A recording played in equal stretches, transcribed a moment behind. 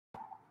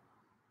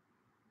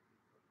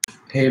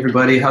Hey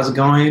everybody, how's it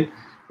going?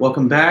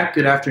 Welcome back.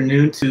 Good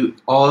afternoon to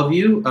all of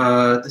you.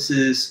 This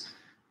is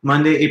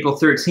Monday, April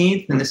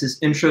 13th, and this is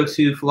Intro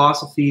to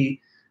Philosophy,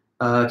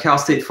 Cal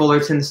State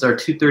Fullerton. This is our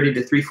 2:30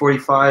 to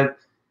 3:45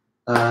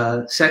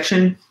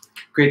 section.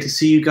 Great to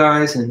see you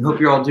guys, and hope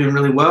you're all doing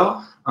really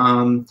well.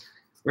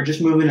 We're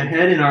just moving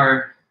ahead in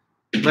our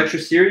lecture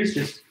series,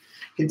 just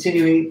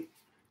continuing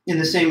in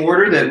the same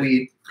order that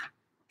we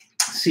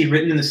see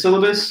written in the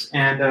syllabus.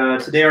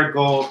 And today our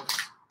goal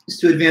is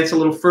to advance a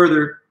little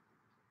further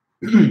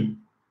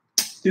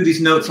through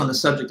these notes on the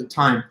subject of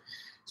time.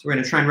 So we're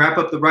going to try and wrap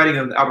up the writing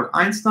of Albert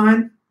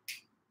Einstein,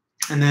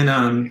 and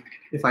then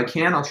if I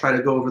can, I'll try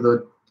to go over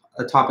the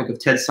topic of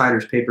Ted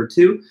Sider's paper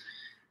too,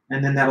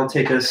 and then that'll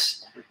take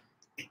us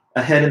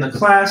ahead in the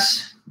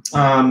class.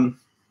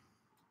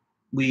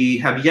 We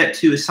have yet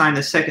to assign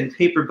the second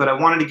paper, but I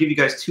wanted to give you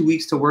guys 2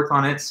 weeks to work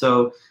on it.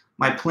 So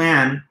my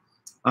plan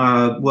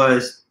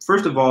was,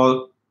 first of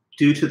all,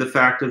 due to the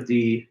fact of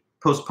the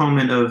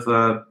postponement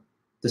of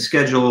the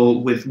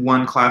schedule with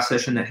one class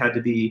session that had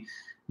to be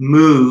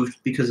moved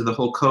because of the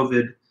whole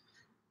COVID,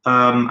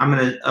 I'm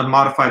going to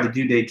modify the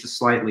due date just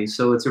slightly.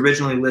 So it's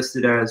originally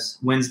listed as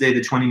Wednesday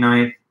the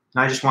 29th, and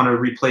I just want to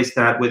replace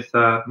that with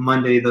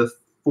Monday the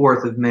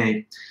 4th of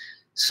May.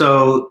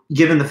 So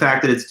given the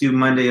fact that it's due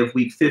Monday of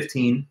week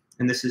 15,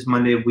 and this is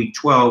Monday of week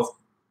 12,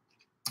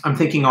 I'm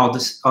thinking I'll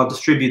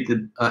distribute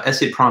the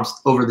essay prompts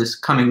over this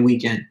coming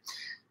weekend.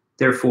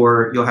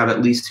 Therefore, you'll have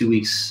at least 2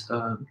 weeks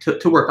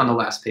to work on the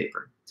last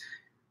paper.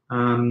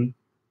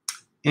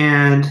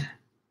 And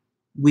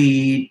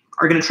we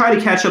are going to try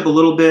to catch up a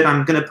little bit.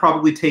 I'm going to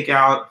probably take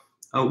out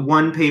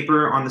one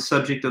paper on the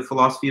subject of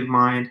philosophy of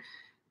mind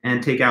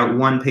and take out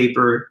one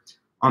paper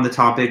on the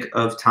topic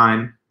of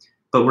time.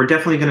 But we're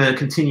definitely going to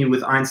continue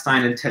with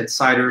Einstein and Ted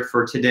Sider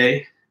for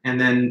today,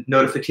 and then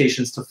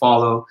notifications to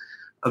follow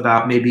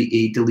about maybe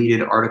a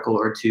deleted article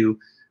or two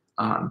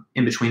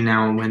in between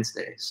now and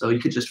Wednesday. So you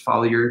could just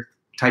follow your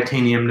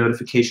titanium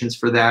notifications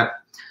for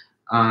that.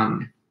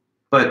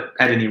 But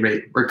at any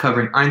rate, we're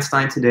covering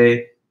Einstein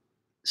today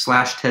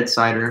 / Ted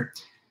Sider,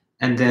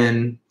 and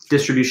then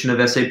distribution of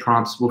essay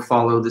prompts will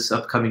follow this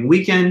upcoming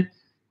weekend.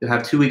 You'll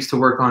have 2 weeks to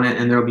work on it,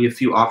 and there'll be a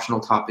few optional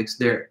topics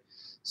there.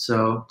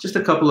 So just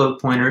a couple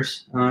of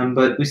pointers,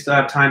 but we still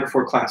have time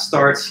before class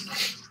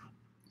starts.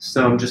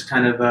 So I'm just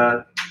kind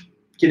of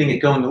getting it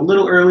going a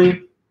little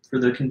early for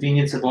the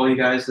convenience of all you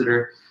guys that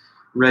are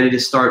ready to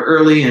start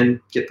early and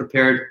get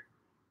prepared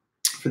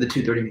for the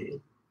 2:30 meeting.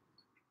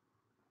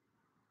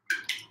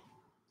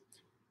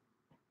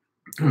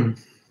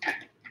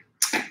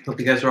 Hope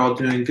you guys are all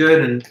doing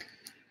good and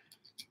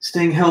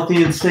staying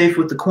healthy and safe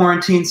with the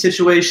quarantine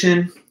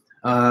situation.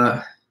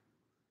 Let's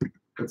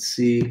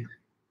see.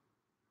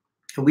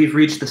 We've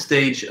reached the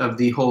stage of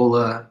the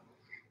whole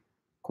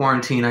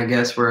quarantine, I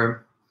guess,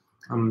 where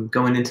I'm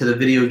going into the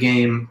video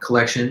game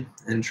collection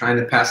and trying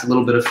to pass a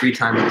little bit of free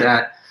time with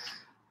that.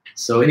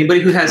 So anybody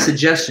who has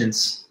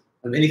suggestions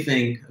of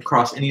anything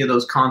across any of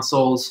those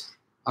consoles,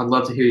 I'd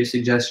love to hear your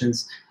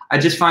suggestions. I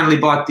just finally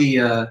bought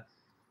the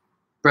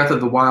Breath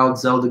of the Wild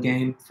Zelda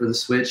game for the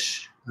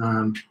Switch.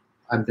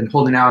 I've been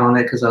holding out on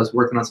it because I was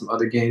working on some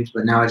other games,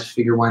 but now I just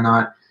figure why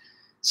not.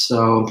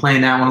 So I'm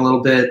playing that one a little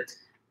bit.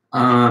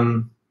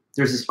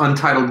 There's this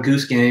Untitled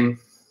Goose game.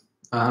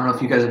 I don't know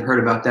if you guys have heard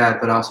about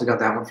that, but I also got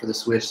that one for the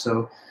Switch.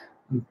 So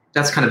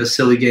that's kind of a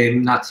silly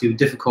game, not too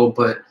difficult,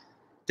 but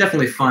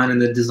definitely fun.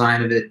 And the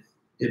design of it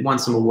won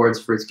some awards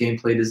for its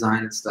gameplay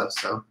design and stuff.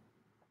 So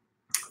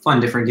fun,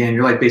 different game.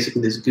 You're like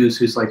basically this goose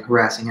who's like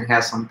harassing and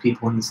has some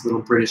people in this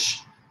little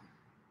British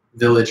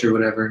village or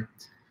whatever.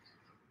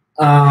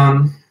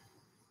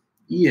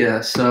 Yeah,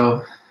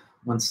 so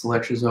once the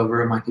lecture's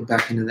over, I might get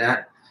back into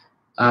that.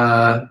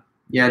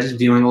 Yeah, just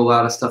viewing a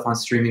lot of stuff on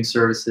streaming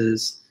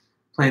services,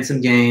 playing some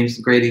games,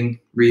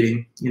 grading,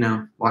 reading,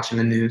 watching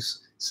the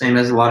news. Same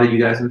as a lot of you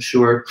guys, I'm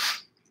sure.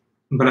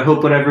 But I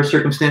hope whatever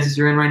circumstances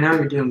you're in right now,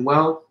 you're doing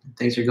well.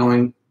 Things are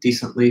going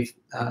decently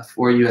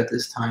for you at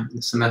this time in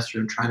the semester.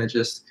 I'm trying to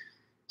just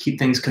keep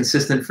things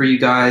consistent for you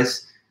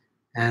guys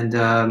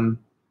and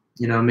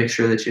make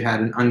sure that you had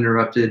an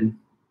uninterrupted,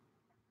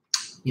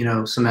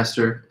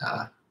 semester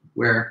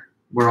where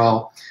we're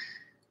all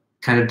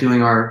kind of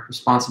doing our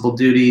responsible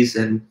duties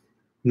and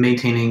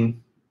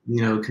maintaining,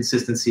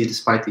 consistency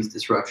despite these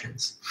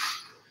disruptions.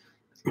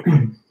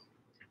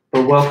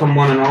 But welcome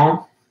one and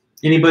all.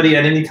 Anybody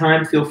at any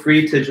time, feel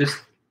free to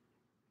just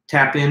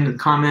tap in and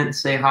comment and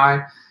say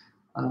hi.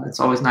 It's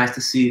always nice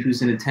to see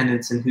who's in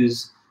attendance and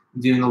who's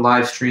viewing the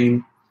live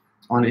stream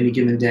on any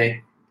given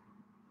day.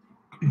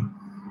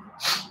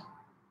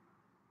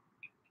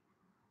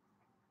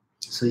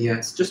 So yeah,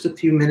 it's just a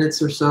few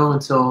minutes or so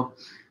until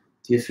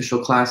the official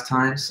class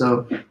time.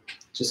 So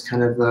just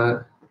kind of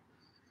a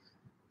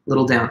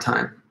little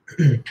downtime.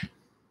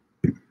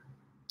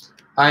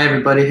 Hi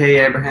everybody. Hey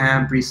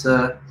Abraham,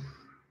 Brisa,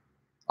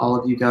 all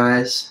of you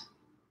guys.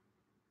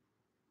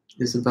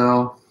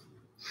 Isabel.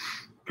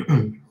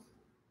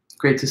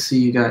 Great to see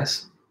you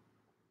guys.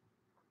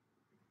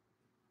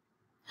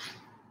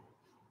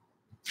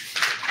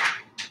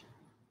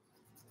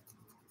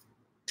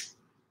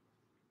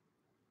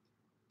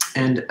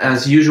 And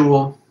as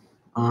usual,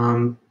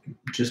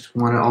 just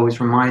want to always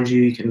remind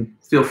you, you can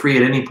feel free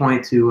at any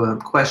point to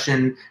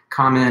question,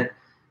 comment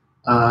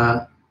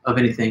of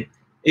anything.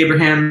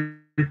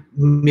 Abraham,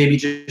 maybe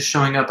just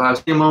showing up. I was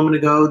saying a moment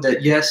ago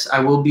that yes, I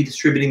will be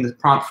distributing the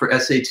prompt for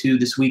Essay 2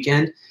 this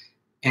weekend,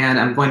 and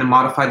I'm going to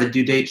modify the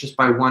due date just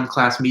by one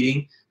class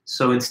meeting.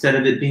 So instead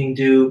of it being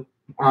due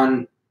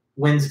on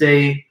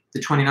Wednesday, the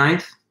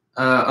 29th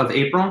of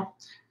April,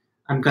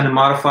 I'm going to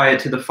modify it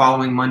to the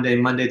following Monday,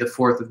 Monday the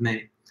 4th of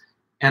May.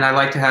 And I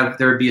like to have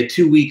there be a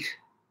 2-week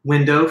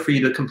window for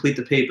you to complete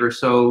the paper.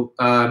 So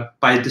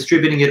by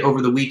distributing it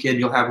over the weekend,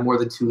 you'll have more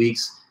than 2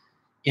 weeks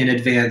in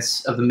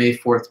advance of the May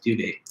 4th due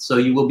date. So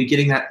you will be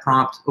getting that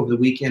prompt over the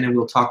weekend, and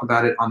we'll talk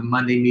about it on the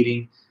Monday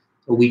meeting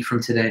a week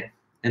from today.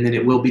 And then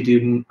it will be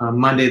due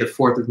Monday the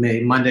 4th of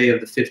May, Monday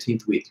of the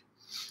 15th week.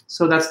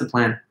 So that's the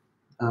plan.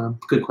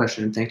 Good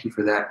question. Thank you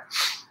for that.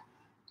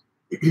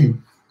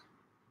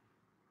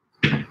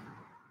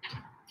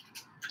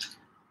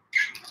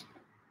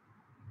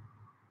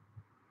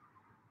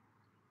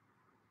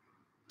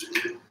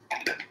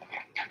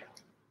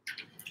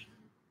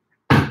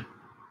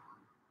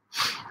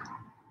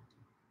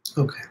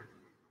 Okay.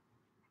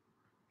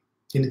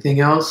 Anything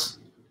else?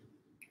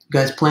 You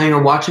guys playing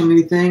or watching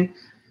anything?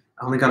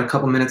 I only got a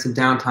couple minutes of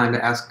downtime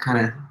to ask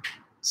kind of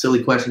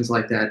silly questions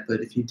like that, but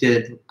if you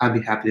did, I'd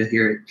be happy to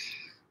hear it.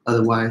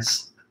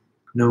 Otherwise,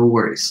 no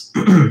worries.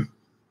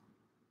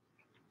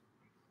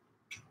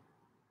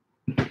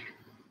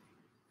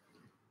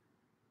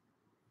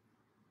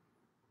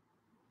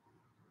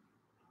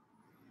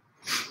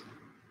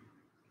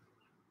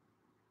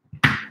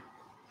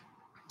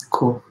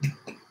 Cool.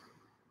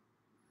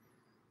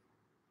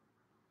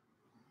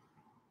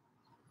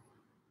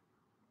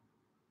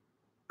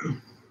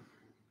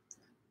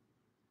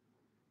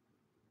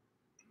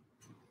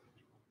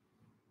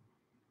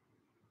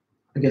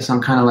 I guess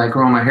I'm kind of like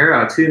growing my hair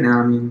out too now.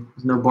 I mean,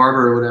 there's no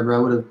barber or whatever. I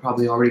would have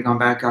probably already gone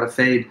back out of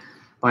fade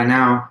by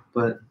now,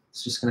 but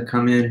it's just going to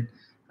come in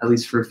at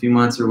least for a few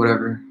months or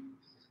whatever.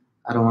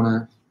 I don't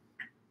want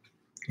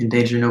to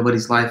endanger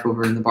nobody's life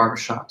over in the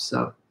barbershop,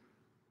 so.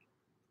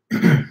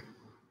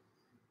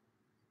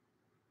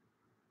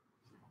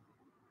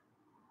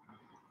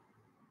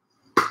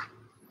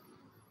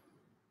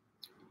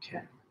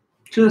 Okay,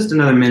 just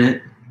another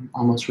minute,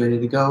 almost ready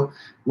to go.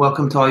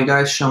 Welcome to all you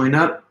guys showing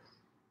up.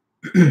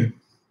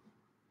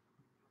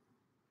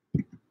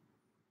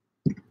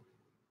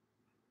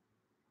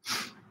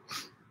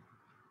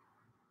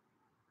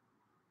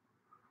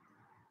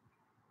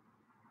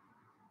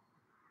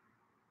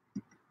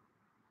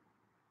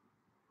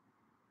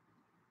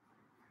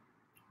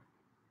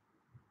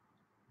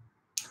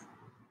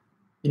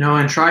 You know,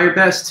 and try your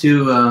best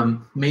to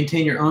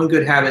maintain your own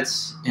good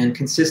habits and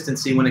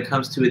consistency when it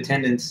comes to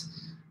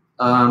attendance.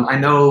 I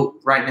know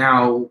right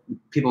now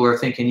people are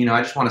thinking, you know,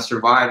 I just want to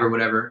survive or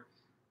whatever,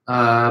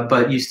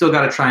 but you still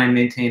got to try and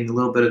maintain a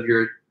little bit of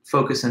your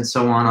focus and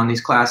so on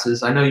these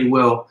classes. I know you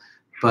will,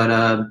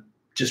 but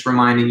just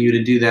reminding you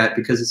to do that,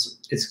 because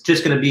it's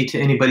just going to be to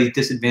anybody's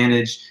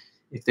disadvantage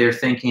if they're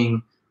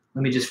thinking,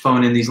 let me just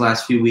phone in these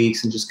last few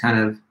weeks and just kind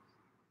of,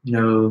 you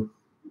know,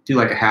 do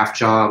like a half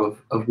job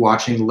of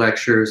watching the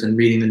lectures and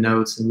reading the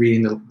notes and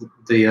reading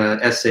the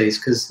essays,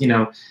 because, you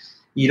know,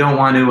 you don't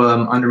want to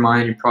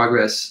undermine your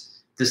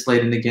progress this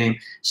late in the game.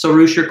 So,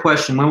 Rush, your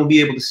question, when we'll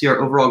be able to see our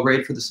overall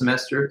grade for the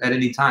semester? At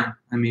any time.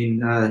 I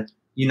mean,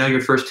 you know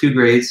your first 2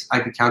 grades. I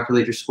could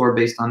calculate your score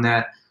based on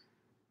that.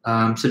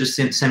 So just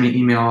send me an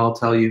email. I'll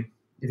tell you.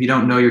 If you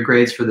don't know your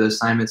grades for the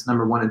assignments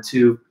number 1 and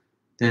 2,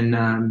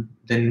 then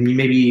you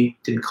maybe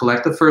didn't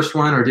collect the first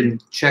one or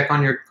didn't check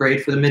on your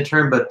grade for the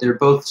midterm, but they're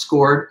both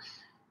scored.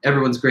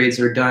 Everyone's grades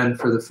are done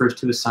for the first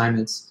 2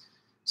 assignments.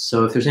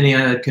 So if there's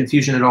any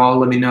confusion at all,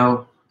 let me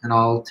know, and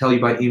I'll tell you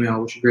by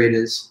email what your grade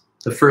is.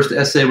 The first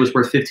essay was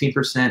worth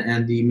 15%,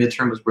 and the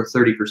midterm was worth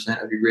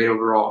 30% of your grade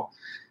overall.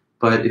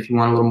 But if you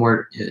want a little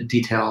more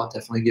detail, I'll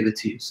definitely give it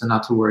to you, so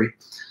not to worry.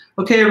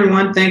 Okay,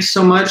 everyone, thanks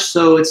so much.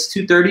 So it's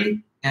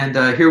 2:30, and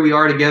here we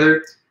are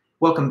together.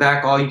 Welcome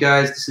back, all you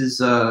guys. This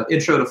is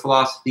Intro to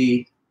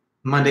Philosophy,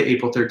 Monday,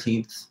 April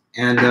 13th,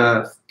 and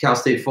Cal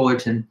State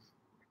Fullerton.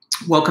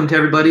 Welcome to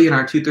everybody in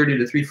our 2:30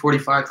 to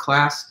 3:45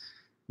 class.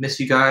 Miss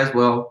you guys.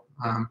 Well,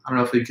 I don't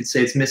know if we could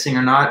say it's missing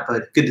or not,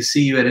 but good to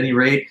see you at any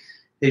rate.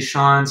 Hey,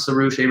 Sean,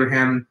 Sarush,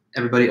 Abraham,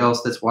 everybody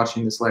else that's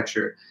watching this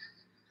lecture.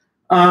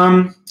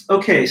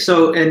 Okay,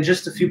 so, and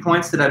just a few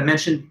points that I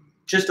mentioned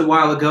just a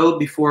while ago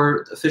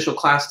before official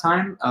class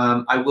time.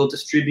 I will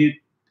distribute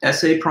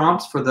essay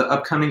prompts for the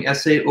upcoming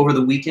essay over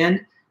the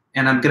weekend,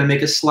 and I'm going to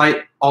make a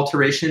slight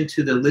alteration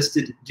to the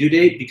listed due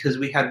date because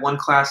we had one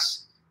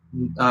class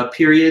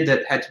period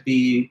that had to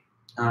be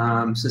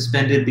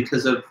suspended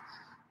because of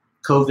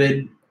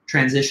COVID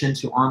transition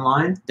to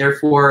online.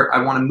 Therefore,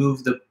 I want to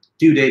move the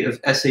due date of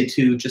essay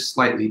 2 just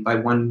slightly by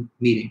 1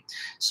 meeting.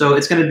 So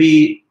it's going to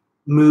be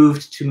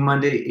moved to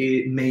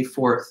Monday, May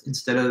 4th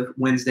instead of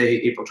Wednesday,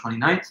 April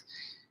 29th.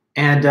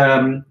 And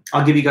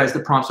I'll give you guys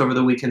the prompts over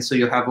the weekend, so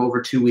you'll have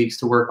over 2 weeks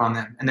to work on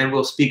them. And then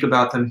we'll speak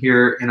about them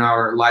here in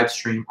our live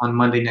stream on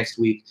Monday next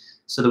week.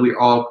 so that we're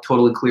all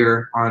totally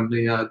clear on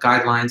the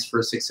guidelines for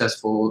a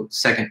successful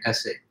second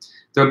essay.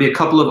 There will be a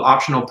couple of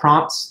optional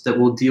prompts that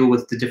will deal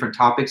with the different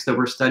topics that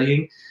we're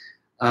studying.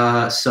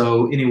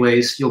 So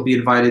anyways, you'll be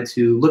invited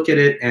to look at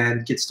it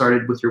and get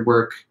started with your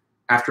work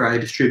after I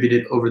distribute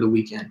it over the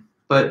weekend.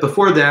 But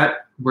before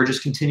that, we're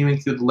just continuing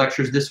through the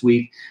lectures this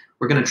week.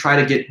 We're going to try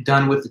to get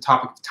done with the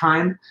topic of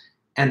time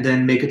and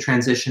then make a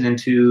transition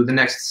into the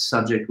next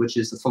subject, which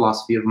is the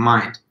philosophy of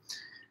mind.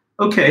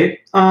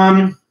 Okay,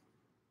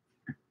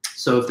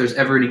 so if there's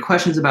ever any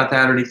questions about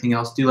that or anything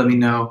else, do let me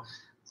know.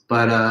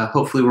 But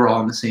hopefully we're all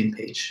on the same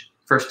page.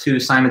 First two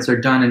assignments are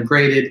done and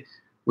graded.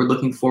 We're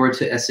looking forward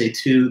to Essay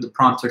 2. The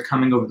prompts are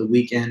coming over the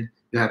weekend.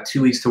 You have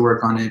 2 weeks to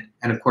work on it.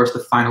 And of course, the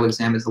final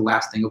exam is the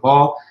last thing of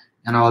all.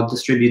 And I'll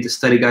distribute the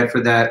study guide for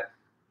that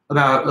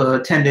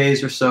about 10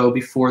 days or so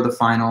before the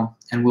final,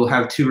 and we'll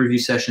have 2 review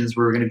sessions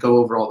where we're going to go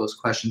over all those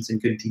questions in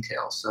good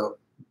detail. So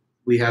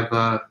we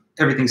have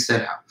everything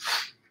set out.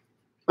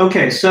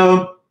 Okay,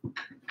 so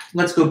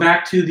let's go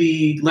back to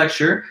the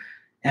lecture,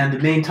 and the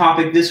main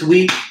topic this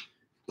week,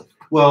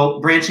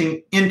 well,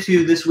 branching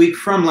into this week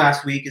from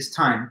last week, is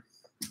time.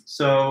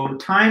 So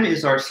time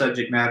is our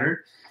subject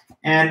matter,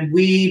 and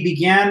we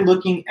began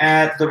looking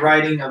at the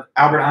writing of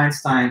Albert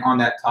Einstein on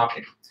that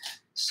topic.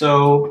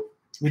 So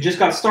we just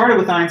got started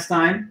with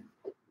Einstein,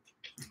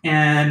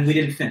 and we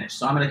didn't finish.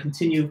 So I'm going to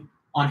continue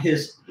on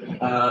his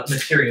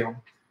material.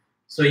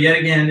 So yet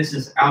again, this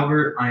is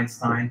Albert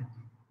Einstein,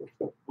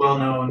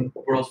 well-known,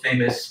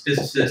 world-famous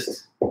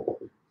physicist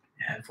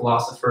and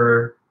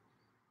philosopher.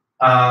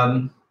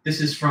 This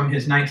is from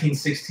his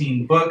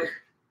 1916 book,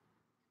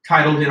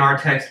 titled in our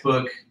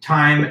textbook,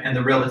 Time and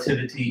the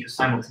Relativity of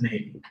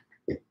Simultaneity.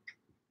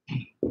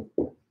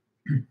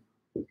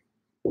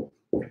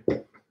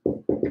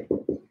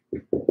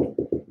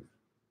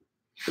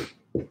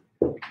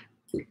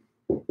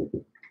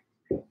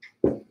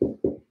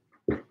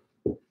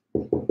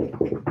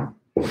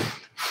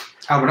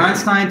 Albert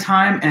Einstein,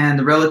 Time and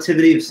the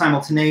Relativity of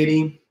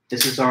Simultaneity.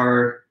 This is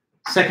our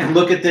second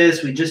look at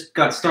this. We just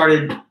got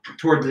started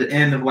toward the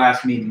end of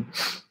last meeting.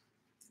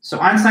 So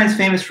Einstein's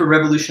famous for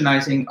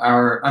revolutionizing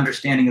our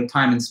understanding of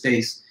time and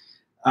space.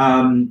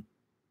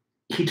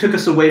 He took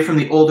us away from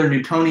the older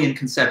Newtonian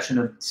conception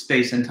of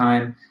space and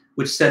time,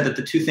 which said that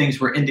the two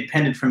things were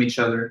independent from each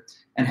other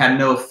and had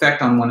no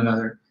effect on one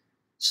another.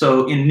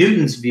 So in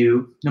Newton's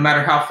view, no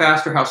matter how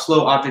fast or how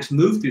slow objects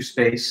move through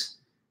space,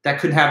 that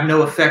could have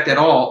no effect at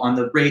all on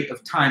the rate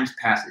of time's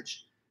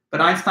passage. But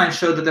Einstein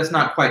showed that that's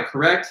not quite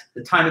correct.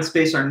 The time and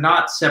space are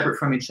not separate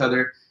from each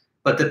other,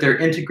 but that they're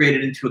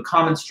integrated into a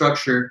common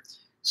structure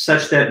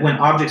such that when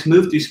objects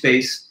move through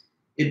space,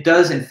 it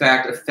does in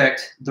fact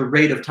affect the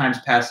rate of time's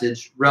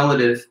passage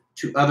relative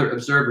to other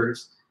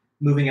observers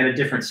moving at a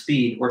different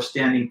speed or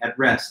standing at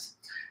rest.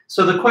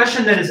 So the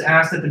question that is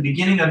asked at the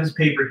beginning of his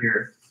paper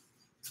here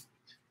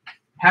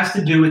has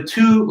to do with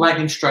 2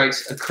 lightning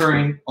strikes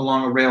occurring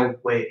along a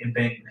railway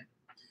embankment.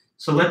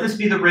 So let this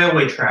be the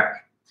railway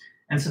track.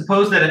 And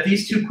suppose that at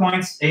these 2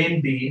 points, A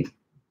and B,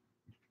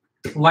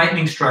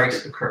 lightning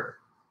strikes occur.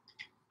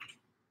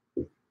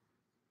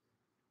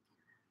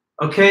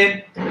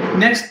 Okay,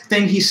 next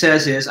thing he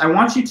says is, I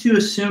want you to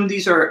assume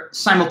these are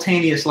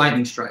simultaneous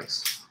lightning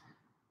strikes.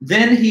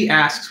 Then he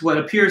asks what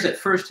appears at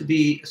first to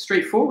be a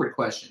straightforward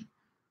question.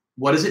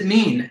 What does it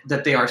mean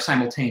that they are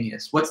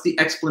simultaneous? What's the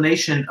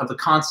explanation of the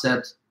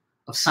concept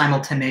of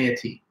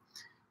simultaneity?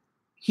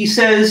 He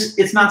says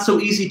it's not so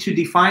easy to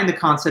define the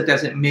concept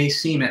as it may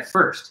seem at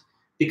first,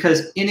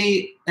 because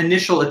any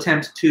initial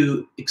attempt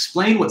to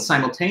explain what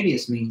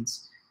simultaneous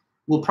means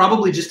will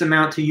probably just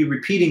amount to you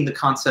repeating the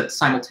concept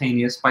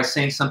simultaneous by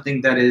saying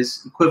something that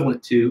is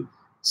equivalent to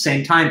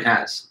same time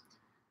as.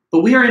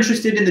 But we are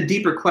interested in the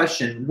deeper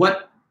question,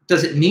 what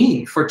does it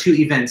mean for 2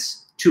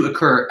 events to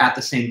occur at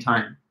the same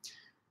time?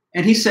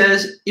 And he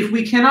says, if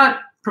we cannot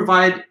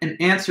provide an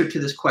answer to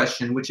this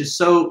question, which is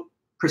so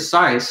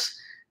precise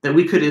that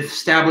we could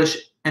establish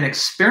an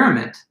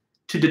experiment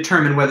to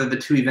determine whether the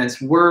 2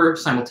 events were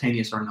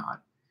simultaneous or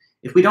not,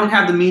 if we don't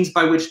have the means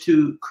by which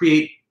to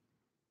create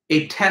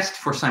a test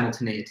for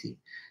simultaneity,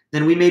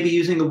 then we may be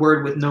using the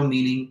word with no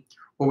meaning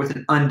or with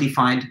an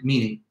undefined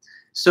meaning.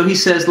 So he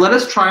says, let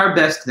us try our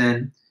best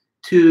then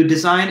to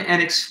design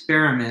an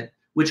experiment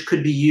which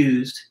could be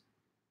used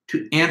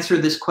to answer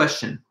this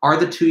question, are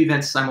the 2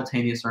 events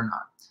simultaneous or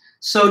not?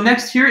 So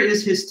next, here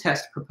is his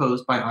test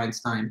proposed by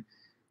Einstein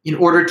in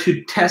order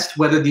to test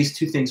whether these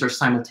 2 things are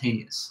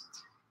simultaneous.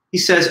 He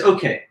says,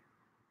 okay,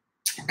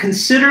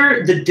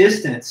 consider the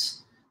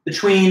distance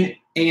between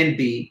A and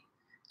B,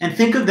 and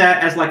think of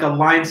that as like a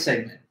line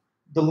segment,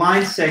 the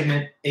line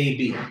segment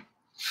AB.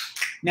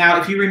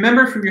 Now, if you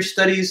remember from your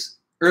studies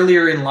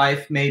earlier in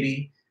life,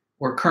 maybe,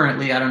 or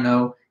currently, I don't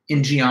know,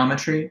 in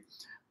geometry,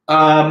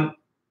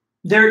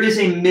 there is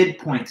a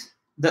midpoint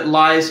that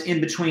lies in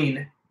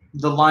between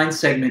the line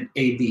segment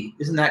AB.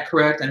 Isn't that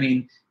correct? I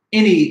mean,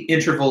 any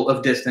interval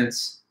of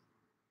distance,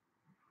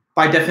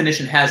 by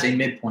definition, has a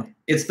midpoint.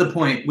 It's the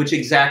point which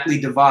exactly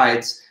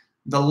divides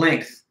the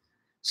length.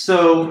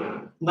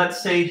 So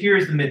let's say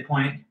here's the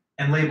midpoint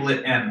and label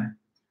it M.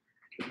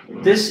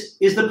 This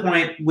is the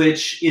point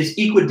which is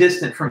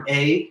equidistant from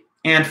A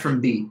and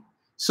from B.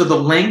 So the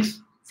length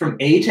from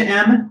A to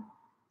M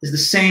is the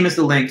same as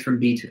the length from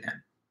B to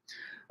M.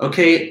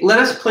 Okay, let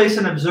us place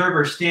an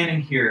observer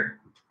standing here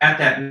at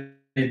that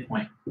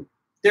midpoint.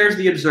 There's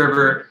the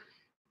observer.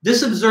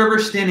 This observer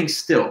standing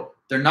still.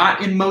 They're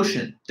not in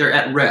motion. They're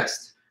at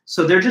rest.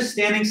 So they're just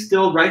standing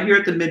still right here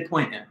at the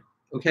midpoint M.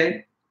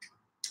 Okay?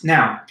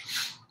 Now,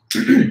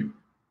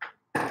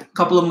 a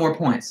couple of more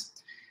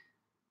points.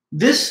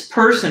 This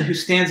person who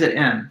stands at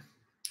M,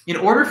 in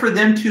order for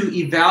them to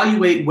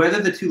evaluate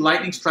whether the two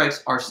lightning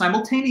strikes are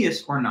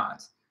simultaneous or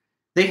not,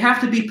 they have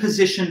to be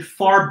positioned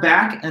far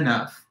back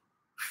enough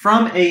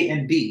from A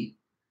and B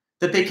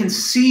that they can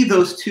see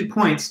those 2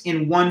 points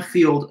in one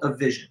field of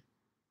vision.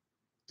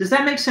 Does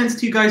that make sense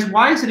to you guys?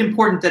 Why is it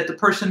important that the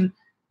person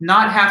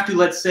not have to,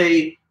 let's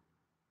say,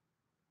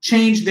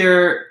 change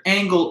their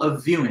angle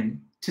of viewing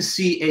to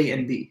see A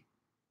and B?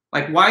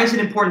 Like, why is it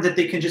important that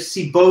they can just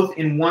see both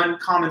in one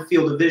common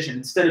field of vision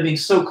instead of being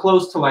so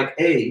close to like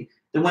A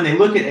that when they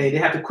look at A, they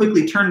have to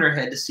quickly turn their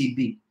head to see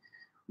B?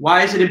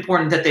 Why is it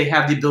important that they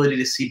have the ability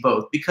to see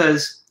both?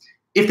 Because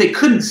if they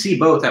couldn't see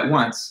both at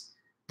once,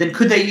 then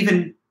could they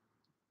even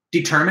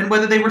determine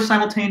whether they were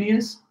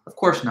simultaneous? Of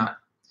course not.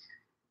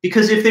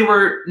 Because if they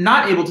were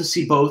not able to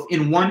see both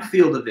in one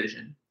field of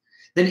vision,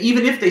 then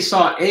even if they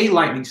saw a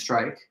lightning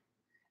strike,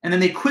 and then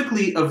they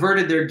quickly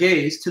averted their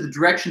gaze to the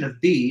direction of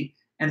B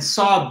and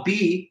saw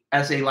B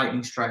as a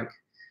lightning strike,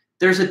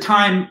 there's a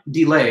time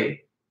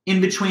delay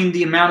in between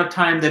the amount of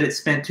time that it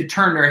spent to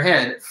turn their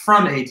head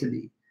from A to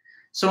B.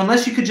 So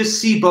unless you could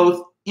just see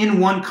both in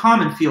one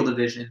common field of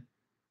vision,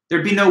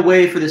 there'd be no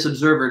way for this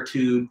observer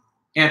to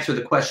answer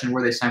the question,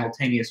 were they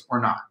simultaneous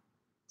or not?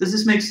 Does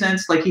this make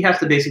sense? Like, he has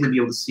to basically be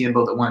able to see them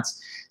both at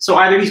once. So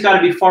either he's got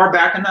to be far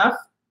back enough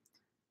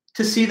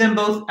to see them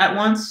both at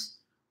once,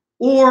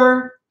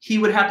 or he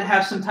would have to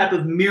have some type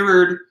of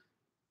mirrored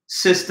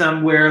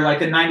system where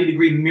like a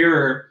 90-degree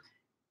mirror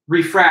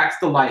refracts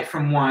the light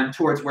from one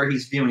towards where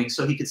he's viewing,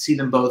 so he could see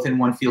them both in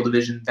one field of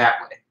vision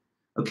that way.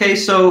 Okay,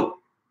 so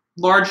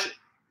large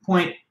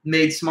point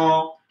made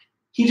small.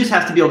 He just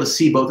has to be able to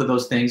see both of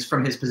those things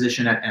from his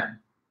position at M.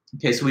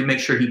 Okay, so we make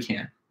sure he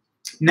can.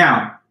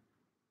 Now,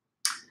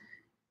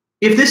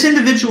 if this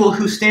individual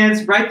who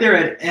stands right there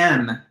at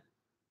M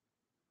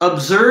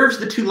observes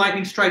the two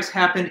lightning strikes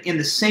happen in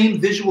the same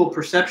visual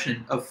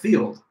perception of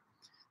field,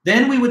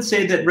 then we would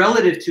say that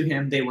relative to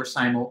him, they were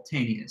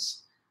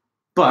simultaneous.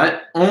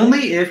 But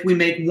only if we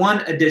make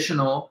one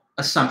additional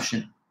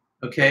assumption,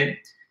 okay?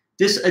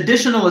 This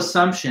additional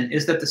assumption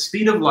is that the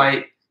speed of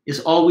light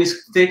is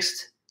always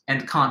fixed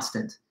and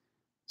constant.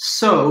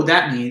 So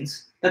that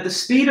means that the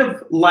speed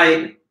of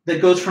light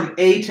that goes from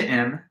A to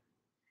M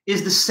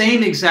is the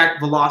same exact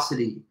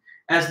velocity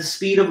as the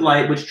speed of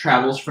light which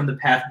travels from the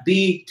path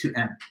B to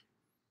M.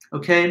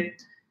 Okay?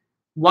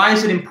 Why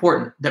is it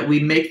important that we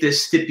make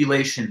this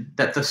stipulation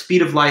that the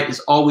speed of light is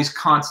always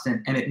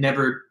constant and it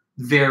never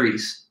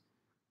varies?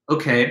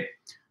 Okay,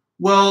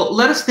 well,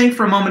 let us think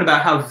for a moment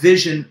about how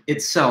vision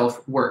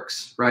itself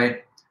works,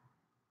 right?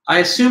 I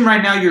assume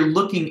right now you're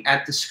looking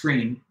at the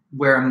screen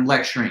where I'm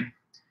lecturing,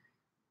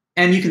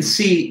 and you can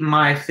see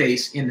my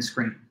face in the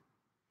screen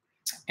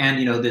and,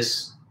 you know,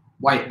 this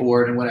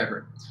whiteboard and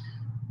whatever.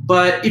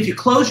 But if you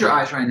close your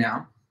eyes right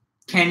now,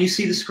 can you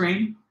see the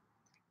screen?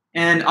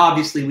 And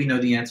obviously we know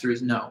the answer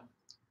is no.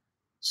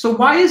 So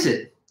why is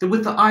it that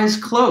with the eyes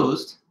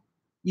closed,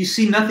 you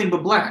see nothing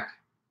but black?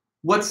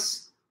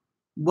 What's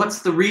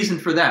the reason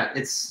for that?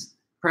 It's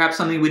perhaps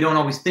something we don't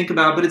always think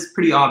about, but it's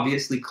pretty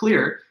obviously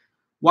clear.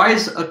 Why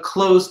is a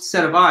closed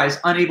set of eyes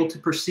unable to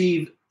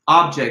perceive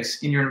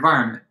objects in your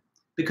environment?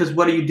 Because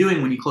what are you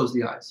doing when you close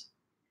the eyes?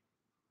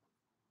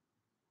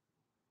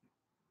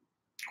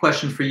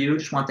 Question for you,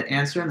 just want the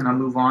answer, and then I'll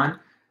move on.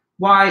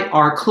 Why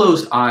are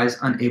closed eyes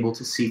unable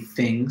to see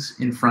things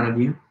in front of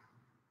you?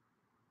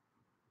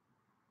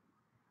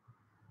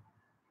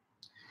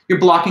 You're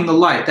blocking the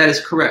light. That is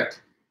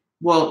correct.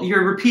 Well,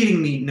 you're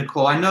repeating me,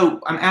 Nicole. I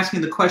know I'm asking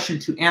the question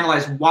to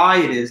analyze why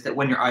it is that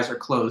when your eyes are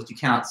closed, you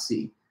cannot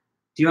see.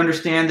 Do you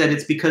understand that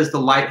it's because the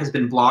light has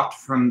been blocked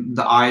from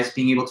the eyes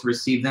being able to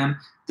receive them?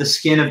 The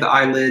skin of the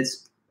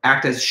eyelids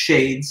act as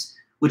shades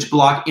which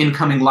block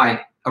incoming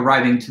light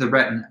arriving to the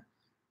retina.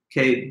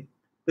 Okay,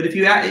 but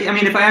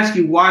if I ask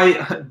you why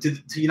do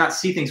you not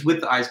see things with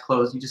the eyes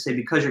closed, you just say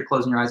because you're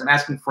closing your eyes. I'm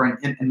asking for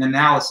an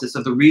analysis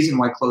of the reason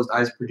why closed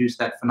eyes produce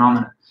that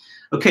phenomenon.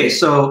 Okay,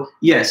 so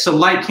yes, so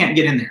light can't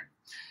get in there.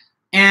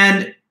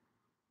 And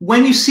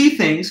when you see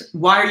things,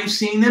 why are you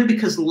seeing them?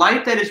 Because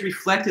light that is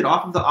reflected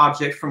off of the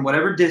object from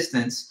whatever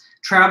distance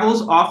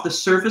travels off the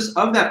surface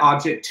of that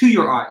object to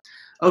your eye.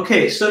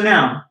 Okay, so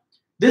now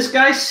this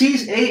guy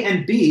sees A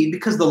and B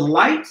because the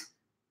light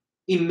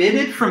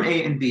emitted from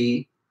A and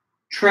B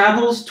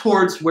travels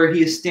towards where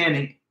he is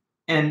standing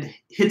and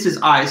hits his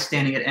eyes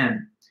standing at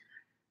M.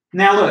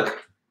 Now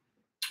look,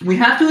 we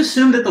have to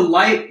assume that the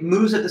light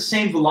moves at the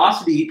same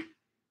velocity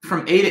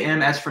from A to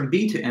M as from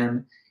B to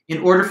M in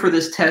order for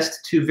this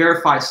test to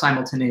verify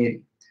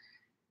simultaneity.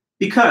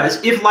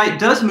 Because if light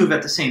does move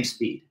at the same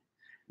speed,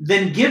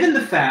 then given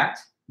the fact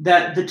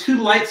that the two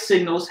light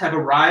signals have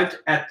arrived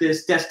at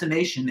this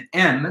destination,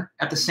 M,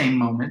 at the same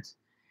moment,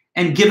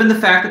 and given the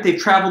fact that they've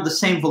traveled the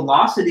same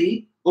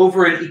velocity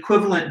over an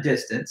equivalent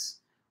distance,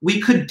 we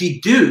could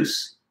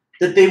deduce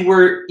that they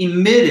were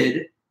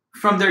emitted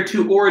from their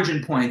two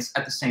origin points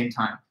at the same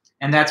time.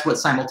 And that's what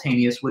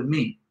simultaneous would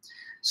mean.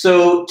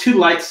 So two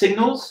light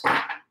signals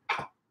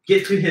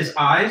get to his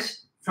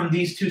eyes from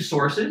these two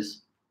sources.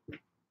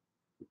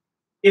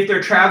 If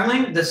they're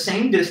traveling the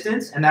same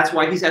distance, and that's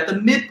why he's at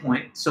the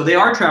midpoint, so they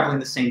are traveling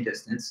the same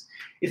distance.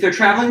 If they're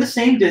traveling the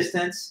same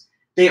distance,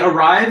 they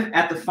arrive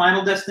at the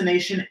final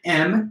destination,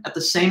 M, at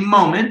the same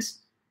moment,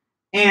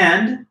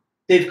 and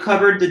they've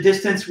covered the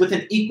distance with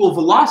an equal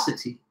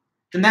velocity,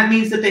 then that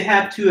means that they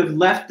have to have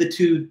left the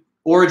two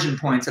origin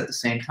points at the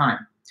same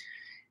time.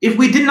 If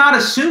we did not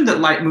assume that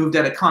light moved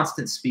at a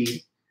constant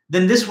speed,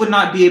 then this would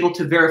not be able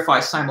to verify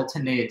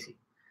simultaneity.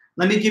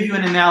 Let me give you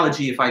an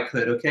analogy if I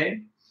could,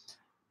 okay?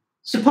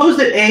 Suppose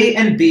that A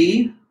and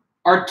B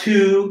are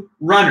two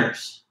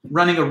runners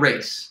running a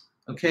race,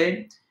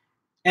 okay?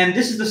 And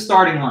this is the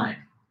starting line,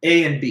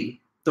 A and B,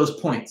 those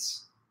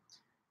points.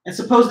 And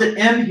suppose that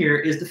M here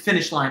is the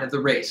finish line of the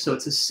race, so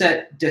it's a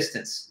set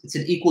distance. It's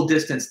an equal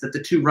distance that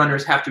the two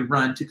runners have to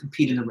run to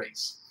compete in the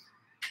race.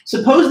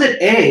 Suppose that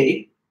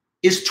A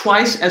is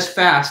twice as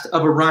fast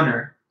of a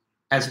runner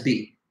as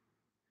B,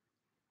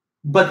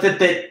 but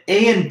that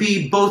A and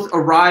B both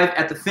arrive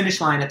at the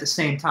finish line at the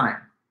same time.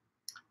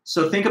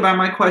 So think about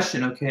my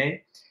question,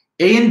 okay?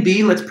 A and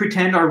B, let's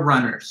pretend, are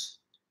runners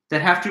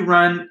that have to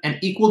run an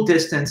equal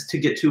distance to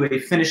get to a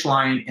finish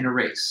line in a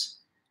race.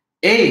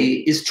 A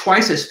is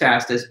twice as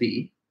fast as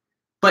B,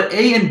 but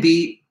A and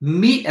B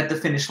meet at the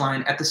finish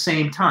line at the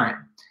same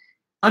time.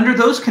 Under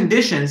those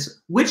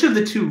conditions, which of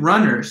the two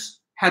runners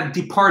had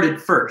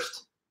departed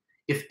first?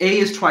 If A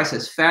is twice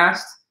as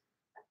fast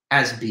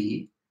as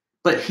B,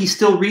 but he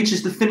still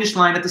reaches the finish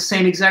line at the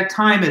same exact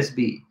time as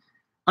B,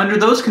 under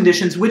those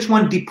conditions, which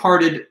one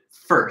departed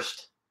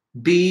first,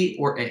 B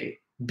or A?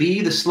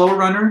 B, the slow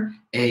runner,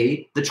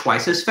 A, the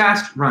twice as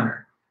fast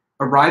runner.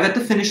 Arrive at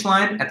the finish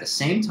line at the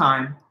same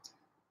time.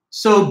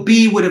 So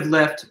B would have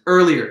left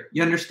earlier.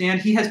 You understand?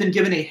 He has been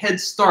given a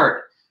head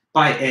start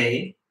by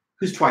A,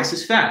 who's twice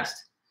as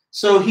fast.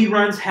 So he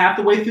runs half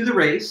the way through the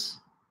race.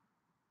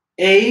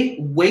 A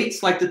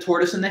waits like the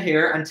tortoise and the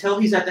hare until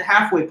he's at the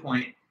halfway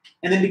point.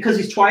 And then because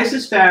he's twice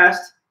as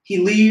fast, he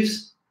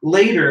leaves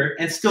later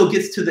and still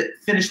gets to the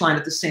finish line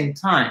at the same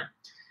time.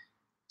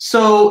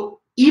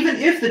 So even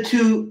if the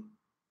two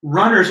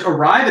runners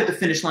arrive at the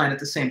finish line at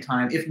the same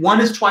time, if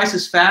one is twice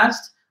as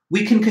fast,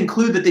 we can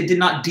conclude that they did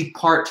not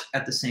depart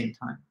at the same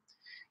time.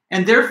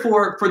 And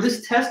therefore, for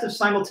this test of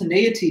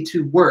simultaneity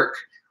to work,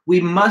 we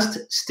must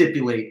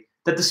stipulate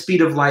that the speed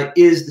of light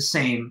is the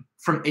same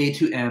from A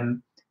to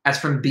M as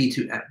from B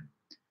to M.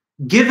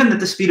 Given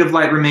that the speed of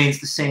light remains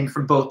the same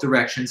from both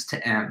directions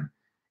to M,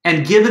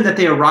 and given that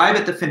they arrive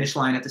at the finish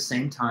line at the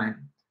same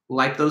time,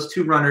 like those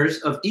two runners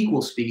of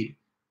equal speed,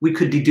 we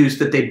could deduce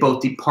that they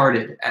both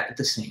departed at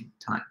the same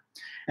time.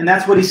 And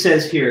that's what he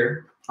says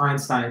here.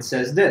 Einstein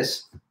says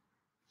this: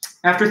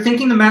 after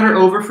thinking the matter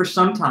over for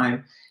some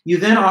time, you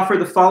then offer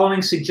the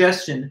following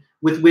suggestion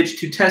with which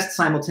to test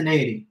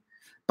simultaneity.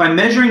 By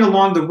measuring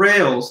along the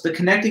rails, the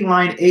connecting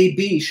line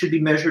AB should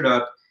be measured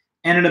up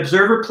and an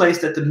observer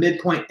placed at the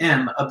midpoint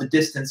M of the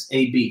distance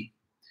AB.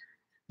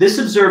 This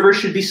observer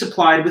should be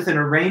supplied with an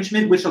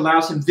arrangement which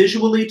allows him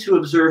visually to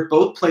observe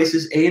both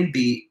places A and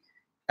B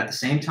at the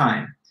same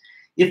time.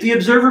 If the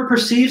observer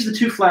perceives the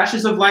two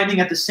flashes of lightning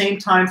at the same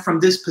time from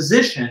this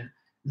position,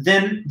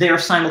 then they are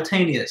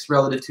simultaneous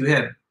relative to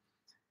him.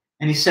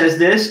 And he says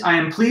this: I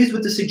am pleased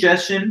with the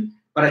suggestion,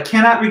 but I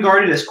cannot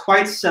regard it as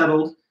quite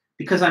settled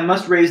because I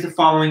must raise the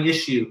following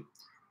issue.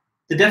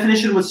 The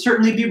definition would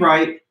certainly be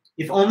right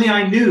if only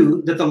I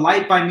knew that the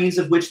light by means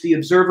of which the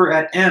observer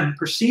at M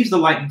perceives the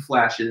lightning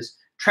flashes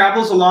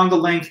travels along the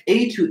length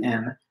A to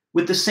M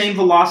with the same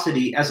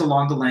velocity as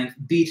along the length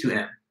B to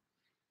M.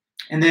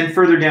 And then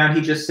further down,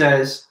 he just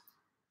says,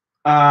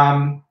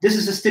 this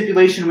is a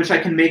stipulation which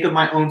I can make of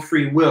my own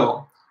free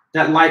will,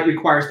 that light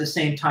requires the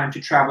same time to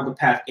travel the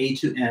path A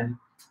to M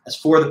as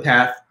for the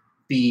path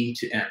B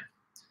to M.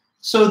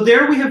 So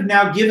there we have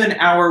now given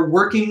our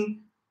working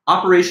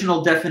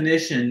operational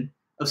definition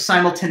of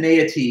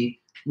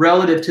simultaneity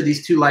relative to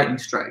these two lightning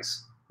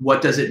strikes.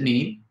 What does it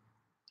mean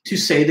to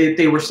say that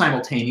they were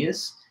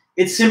simultaneous?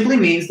 It simply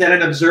means that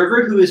an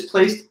observer who is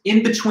placed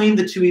in between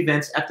the two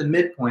events at the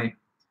midpoint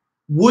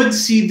would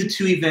see the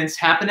two events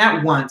happen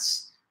at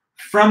once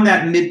from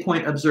that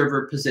midpoint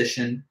observer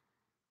position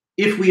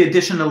if we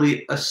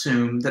additionally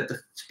assume that the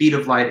speed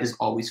of light is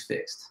always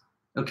fixed,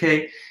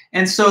 okay?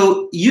 And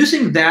so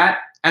using that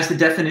as the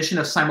definition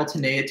of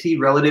simultaneity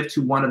relative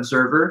to one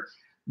observer,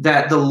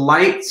 that the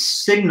light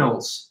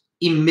signals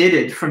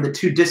emitted from the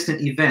two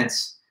distant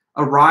events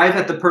arrive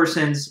at the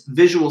person's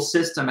visual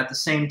system at the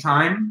same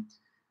time,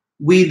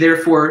 we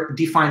therefore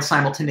define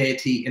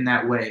simultaneity in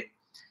that way.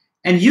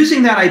 And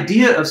using that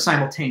idea of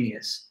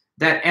simultaneous,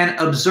 that an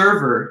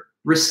observer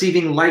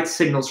receiving light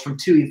signals from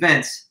two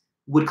events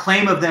would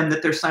claim of them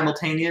that they're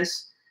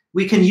simultaneous,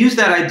 we can use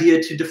that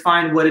idea to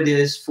define what it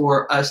is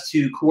for us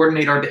to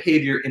coordinate our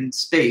behavior in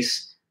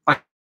space by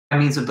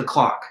means of the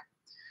clock.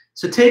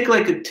 So take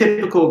like a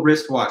typical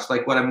wristwatch,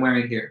 like what I'm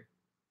wearing here.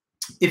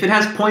 If it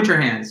has pointer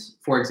hands,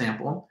 for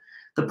example,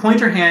 the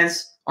pointer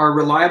hands are a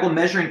reliable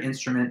measuring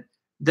instrument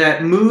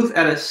that move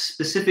at a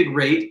specific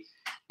rate.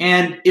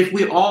 And if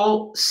we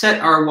all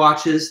set our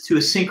watches to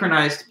a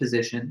synchronized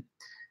position,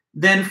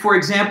 then, for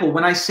example,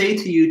 when I say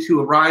to you to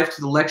arrive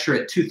to the lecture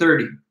at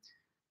 2:30,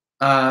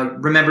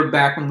 remember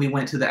back when we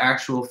went to the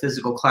actual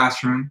physical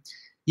classroom,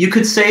 you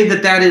could say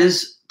that that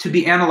is to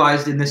be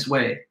analyzed in this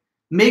way.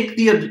 Make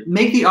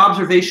the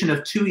observation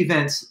of two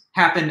events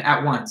happen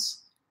at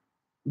once.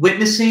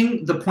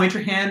 Witnessing the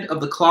pointer hand of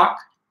the clock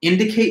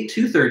indicate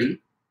 2:30,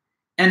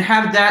 and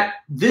have that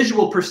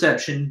visual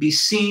perception be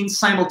seen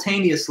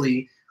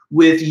simultaneously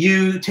with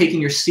you taking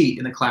your seat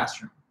in the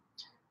classroom.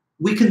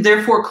 We can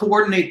therefore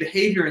coordinate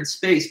behavior in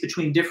space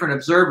between different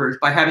observers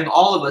by having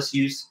all of us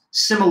use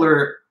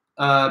similar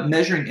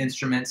measuring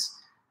instruments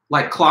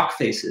like clock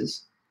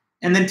faces,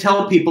 and then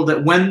tell people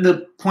that when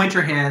the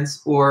pointer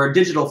hands or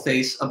digital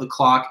face of the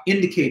clock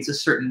indicates a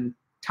certain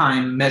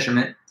time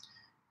measurement,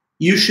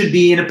 you should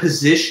be in a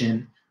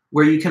position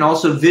where you can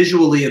also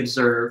visually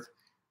observe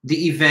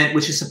the event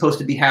which is supposed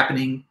to be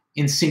happening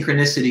in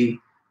synchronicity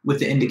with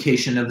the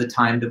indication of the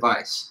time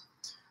device.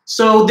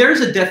 So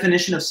there's a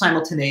definition of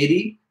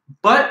simultaneity,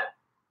 but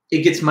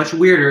it gets much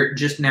weirder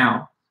just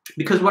now,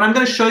 because what I'm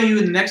going to show you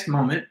in the next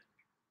moment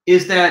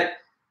is that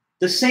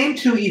the same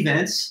two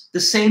events, the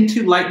same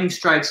two lightning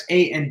strikes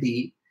A and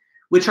B,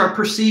 which are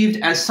perceived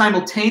as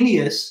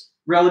simultaneous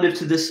relative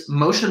to this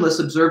motionless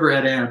observer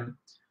at M,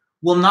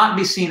 will not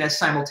be seen as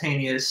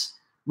simultaneous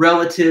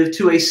relative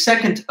to a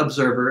second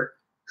observer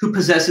who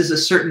possesses a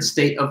certain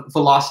state of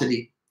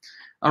velocity.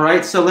 All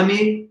right, so let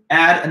me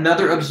add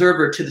another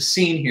observer to the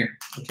scene here,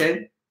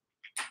 okay?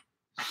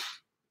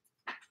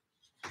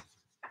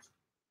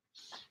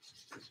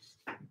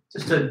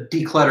 Just to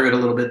declutter it a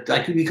little bit.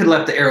 We could have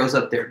left the arrows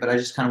up there, but I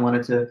just kind of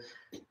wanted to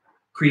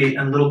create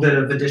a little bit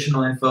of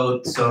additional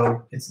info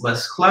so it's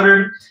less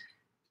cluttered.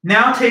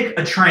 Now take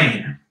a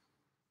train.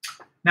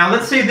 Now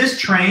let's say this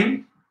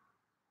train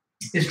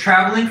is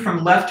traveling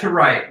from left to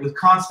right with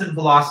constant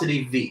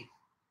velocity v.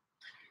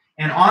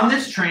 And on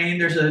this train,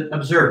 there's an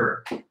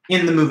observer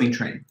in the moving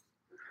train,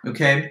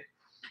 okay?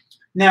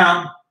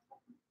 Now,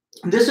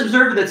 this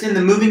observer that's in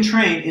the moving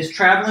train is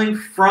traveling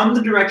from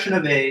the direction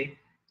of A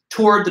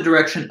toward the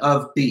direction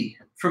of B,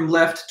 from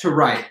left to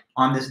right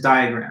on this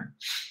diagram.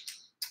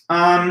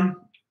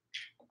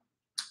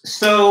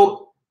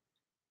 So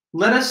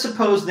let us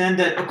suppose then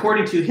that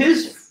according to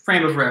his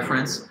frame of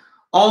reference,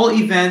 all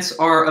events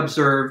are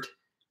observed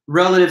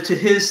relative to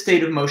his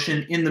state of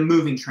motion in the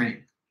moving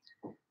train.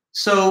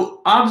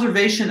 So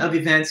observation of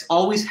events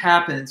always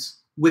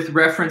happens with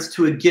reference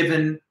to a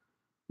given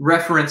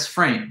reference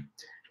frame.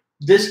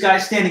 This guy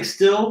standing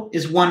still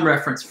is one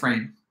reference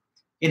frame,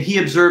 and he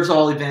observes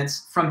all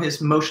events from his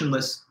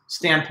motionless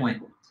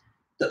standpoint.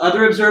 The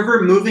other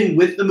observer moving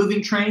with the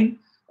moving train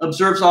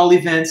observes all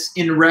events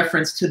in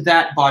reference to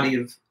that body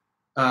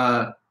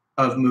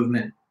of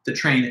movement, the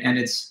train and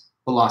its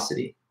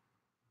velocity.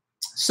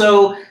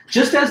 So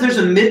just as there's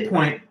a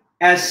midpoint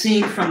as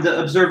seen from the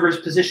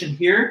observer's position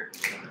here,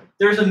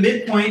 there's a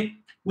midpoint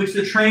which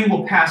the train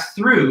will pass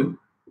through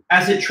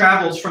as it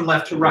travels from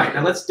left to right.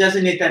 Now let's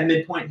designate that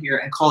midpoint here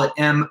and call it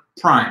M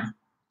prime,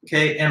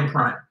 okay, M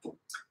prime.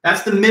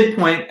 That's the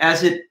midpoint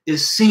as it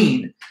is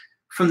seen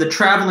from the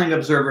traveling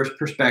observer's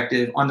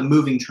perspective on the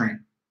moving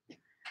train.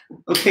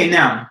 Okay,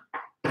 now,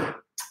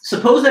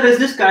 suppose that as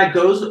this guy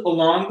goes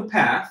along the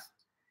path,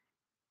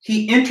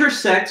 he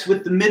intersects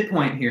with the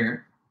midpoint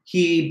here.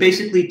 He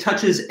basically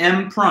touches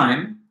M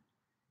prime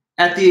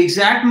at the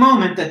exact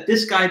moment that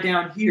this guy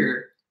down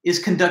here is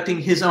conducting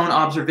his own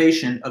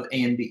observation of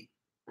A and B.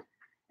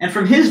 And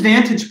from his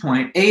vantage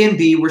point, A and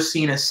B were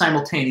seen as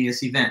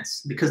simultaneous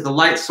events because the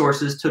light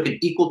sources took an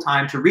equal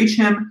time to reach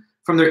him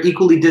from their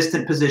equally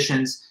distant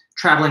positions,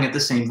 traveling at the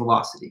same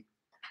velocity.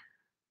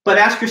 But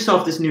ask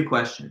yourself this new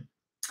question.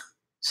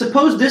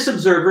 Suppose this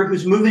observer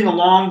who's moving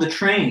along the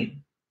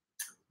train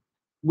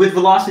with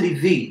velocity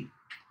v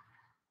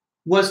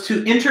was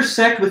to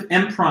intersect with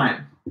M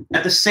prime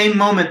at the same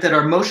moment that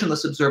our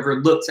motionless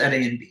observer looks at A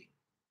and B.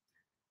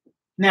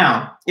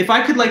 Now, if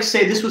I could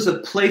say this was a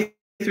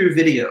playthrough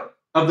video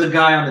of the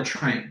guy on the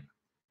train,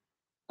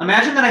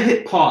 imagine that I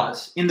hit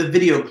pause in the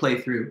video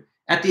playthrough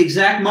at the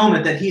exact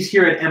moment that he's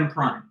here at M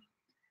prime.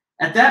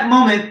 At that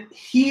moment,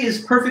 he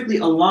is perfectly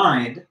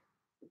aligned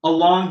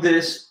along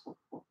this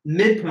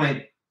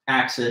midpoint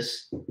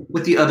axis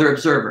with the other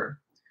observer.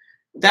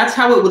 That's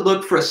how it would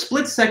look for a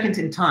split second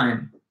in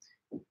time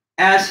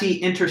as he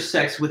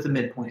intersects with the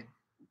midpoint.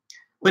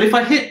 But if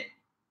I hit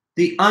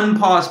the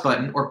unpause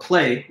button or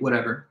play,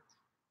 whatever,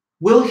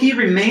 will he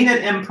remain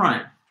at M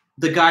prime,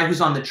 the guy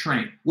who's on the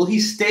train? Will he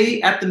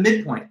stay at the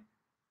midpoint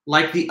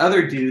like the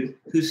other dude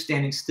who's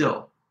standing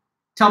still?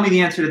 Tell me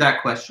the answer to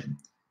that question.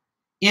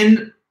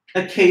 In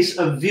a case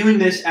of viewing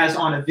this as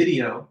on a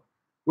video,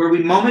 where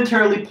we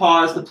momentarily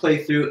pause the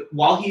playthrough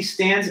while he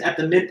stands at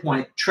the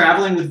midpoint,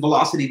 traveling with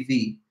velocity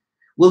v.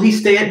 Will he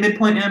stay at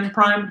midpoint m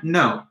prime?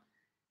 No.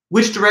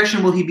 Which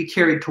direction will he be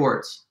carried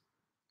towards?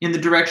 In the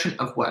direction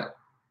of what?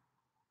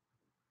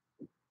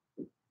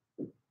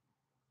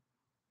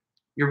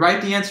 You're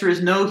right, the answer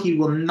is no. He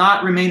will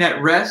not remain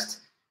at rest.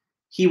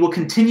 He will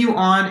continue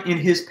on in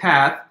his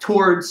path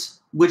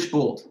towards which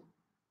bolt?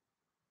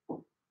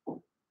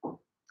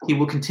 He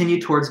will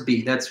continue towards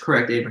B. That's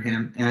correct,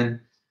 Abraham, and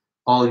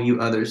all of you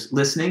others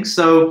listening.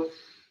 So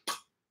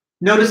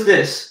notice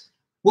this.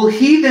 Will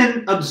he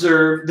then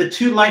observe the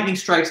two lightning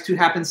strikes to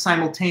happen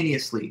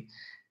simultaneously,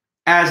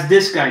 as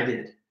this guy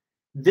did?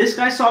 This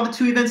guy saw the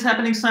two events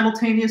happening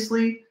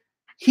simultaneously.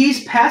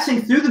 He's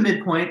passing through the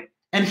midpoint,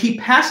 and he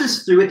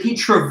passes through it. He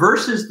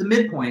traverses the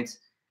midpoint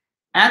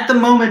at the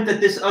moment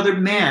that this other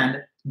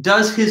man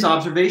does his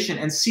observation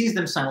and sees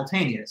them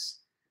simultaneous.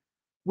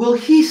 Will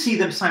he see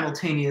them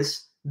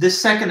simultaneous, this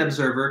second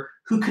observer,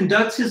 who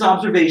conducts his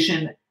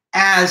observation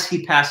as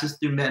he passes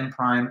through M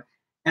prime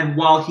and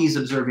while he's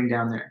observing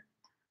down there?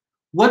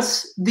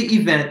 What's the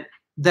event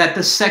that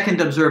the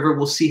second observer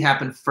will see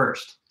happen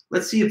first?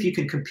 Let's see if you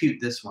can compute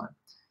this one.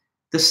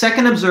 The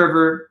second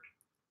observer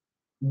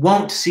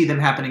won't see them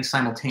happening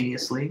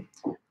simultaneously.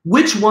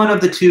 Which one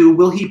of the two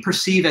will he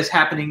perceive as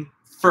happening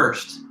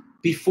first,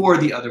 before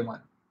the other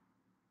one?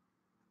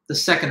 The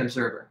second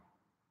observer,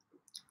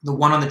 the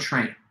one on the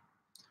train.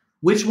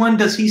 Which one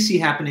does he see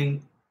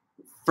happening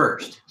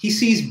first? He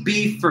sees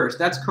B first.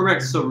 That's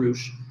correct,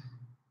 Soroush.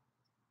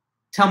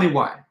 Tell me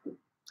why.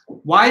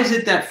 Why is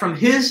it that from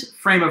his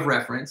frame of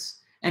reference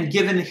and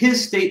given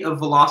his state of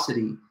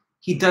velocity,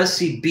 he does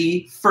see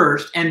B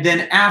first, and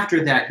then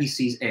after that he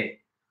sees A?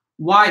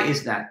 Why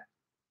is that?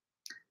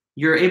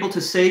 You're able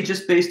to say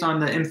just based on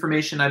the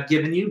information I've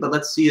given you, but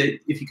let's see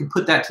if you can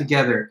put that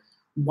together.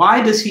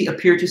 Why does he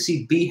appear to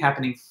see B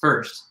happening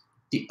first?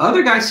 The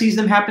other guy sees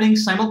them happening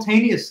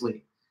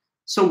simultaneously.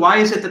 So why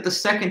is it that the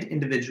second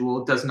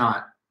individual does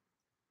not?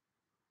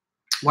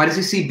 Why does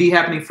he see B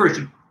happening first?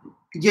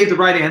 You gave the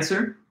right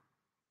answer.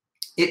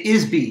 It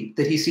is B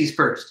that he sees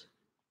first.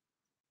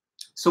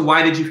 So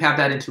why did you have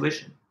that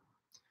intuition?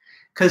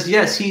 Because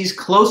yes, he's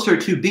closer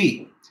to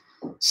B.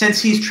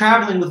 Since he's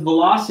traveling with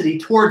velocity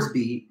towards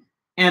B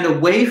and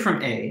away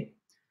from A,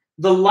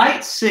 the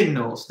light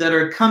signals that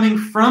are coming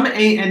from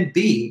A and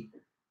B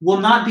will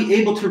not be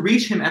able to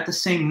reach him at the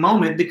same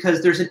moment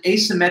because there's an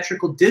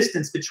asymmetrical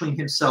distance between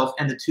himself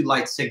and the two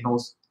light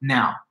signals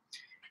now.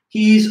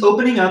 He's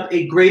opening up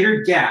a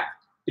greater gap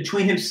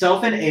between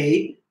himself and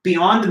A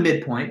beyond the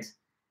midpoint,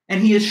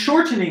 and he is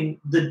shortening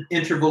the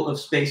interval of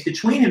space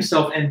between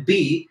himself and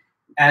B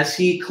as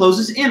he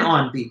closes in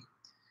on B.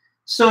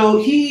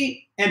 So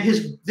he and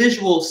his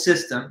visual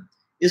system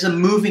is a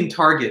moving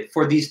target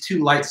for these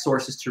two light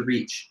sources to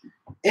reach.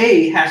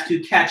 A has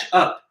to catch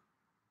up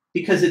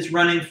because it's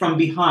running from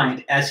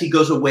behind as he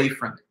goes away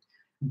from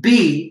it.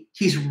 B,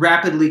 he's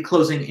rapidly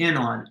closing in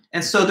on.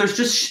 And so there's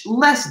just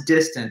less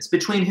distance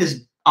between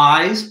his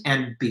eyes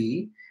and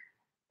B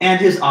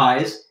and his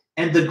eyes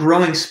and the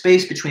growing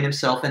space between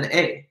himself and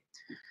A.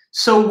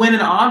 So when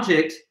an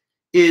object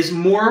is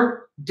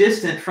more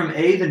distant from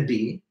A than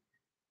B,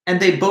 and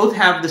they both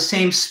have the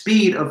same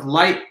speed of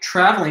light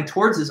traveling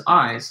towards his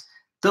eyes,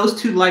 those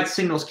two light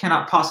signals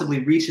cannot possibly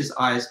reach his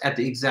eyes at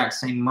the exact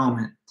same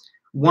moment.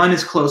 One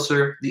is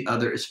closer, the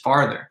other is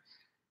farther.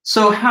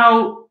 So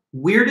how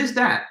weird is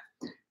that?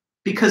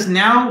 Because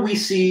now we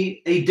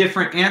see a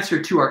different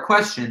answer to our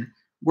question.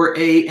 Were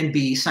A and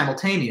B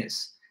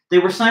simultaneous? They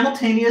were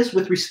simultaneous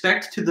with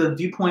respect to the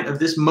viewpoint of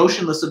this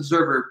motionless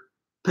observer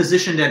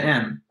positioned at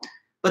M,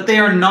 but they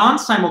are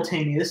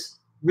non-simultaneous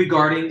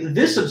regarding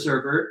this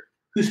observer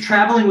who's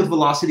traveling with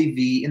velocity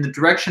v in the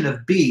direction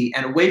of B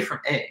and away from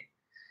A.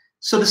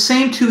 So the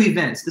same two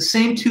events, the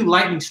same two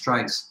lightning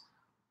strikes,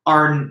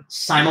 are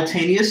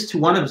simultaneous to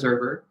one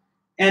observer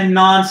and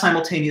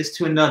non-simultaneous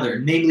to another,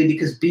 namely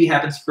because B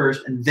happens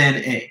first and then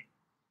A.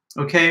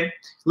 Okay?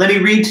 Let me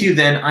read to you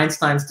then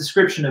Einstein's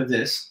description of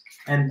this,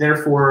 and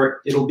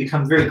therefore it'll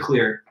become very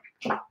clear.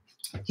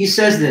 He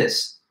says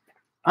this,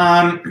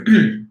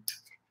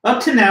 up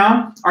to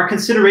now, our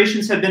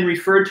considerations have been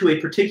referred to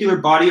a particular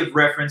body of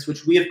reference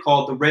which we have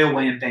called the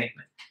railway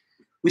embankment.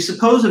 We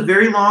suppose a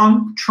very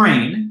long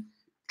train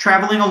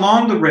traveling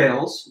along the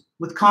rails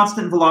with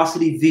constant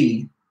velocity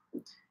v,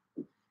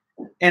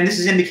 and this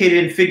is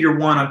indicated in figure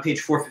 1 on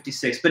page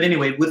 456, but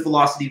anyway, with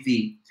velocity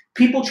v.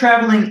 People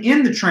traveling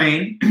in the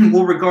train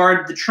will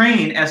regard the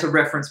train as a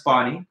reference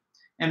body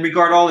and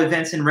regard all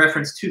events in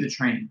reference to the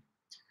train.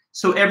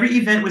 So every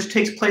event which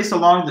takes place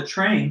along the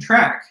train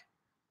track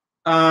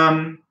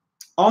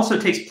also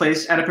takes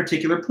place at a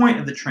particular point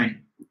of the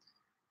train.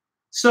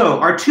 So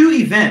our two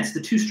events,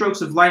 the two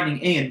strokes of lightning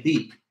A and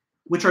B,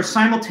 which are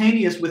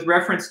simultaneous with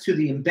reference to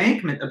the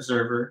embankment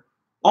observer,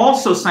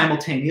 also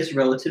simultaneous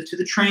relative to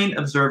the train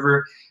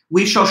observer,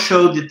 we shall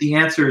show that the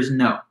answer is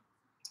no.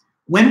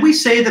 When we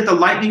say that the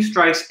lightning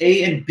strikes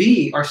A and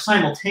B are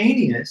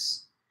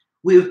simultaneous,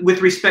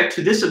 with respect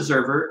to this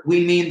observer,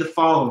 we mean the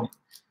following.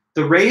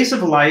 The rays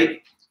of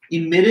light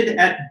emitted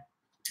at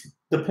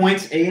the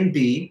points A and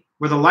B,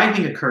 where the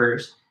lightning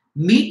occurs,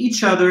 meet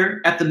each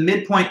other at the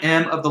midpoint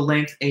M of the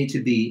length A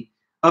to B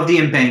of the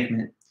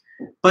embankment.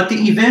 But the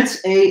events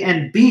A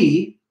and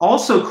B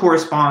also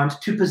correspond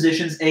to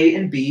positions A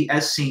and B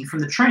as seen from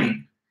the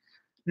train.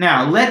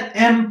 Now, let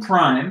M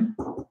prime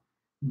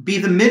be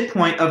the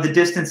midpoint of the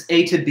distance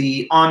A to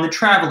B on the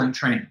traveling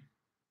train.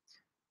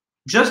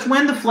 Just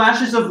when the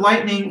flashes of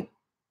lightning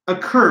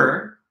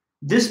occur,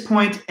 this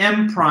point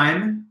M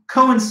prime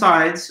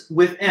coincides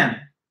with M,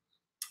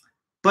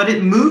 but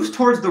it moves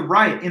towards the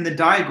right in the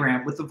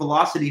diagram with the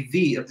velocity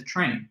v of the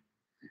train.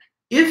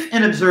 If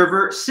an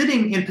observer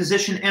sitting in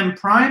position M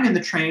prime in the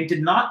train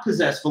did not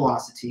possess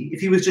velocity, if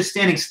he was just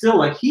standing still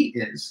like he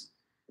is,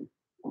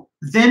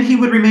 then he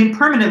would remain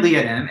permanently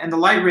at M, and the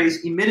light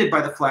rays emitted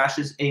by the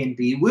flashes A and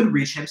B would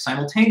reach him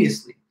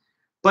simultaneously.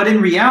 But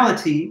in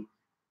reality,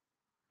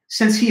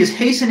 since he is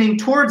hastening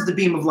towards the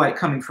beam of light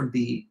coming from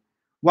B,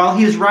 while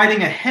he is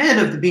riding ahead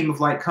of the beam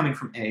of light coming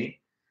from A,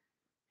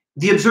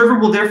 the observer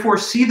will therefore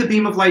see the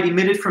beam of light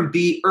emitted from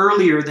B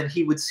earlier than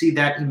he would see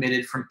that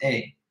emitted from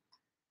A.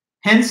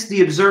 Hence,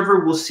 the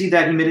observer will see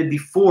that emitted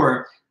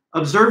before.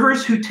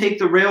 Observers who take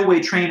the railway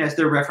train as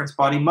their reference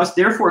body must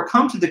therefore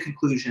come to the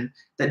conclusion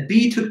that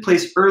B took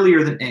place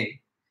earlier than A,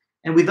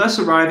 and we thus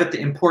arrive at the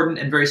important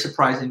and very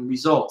surprising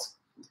result.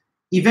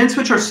 Events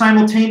which are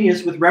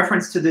simultaneous with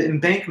reference to the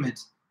embankment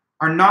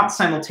are not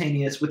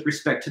simultaneous with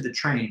respect to the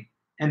train,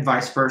 and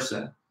vice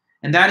versa.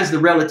 And that is the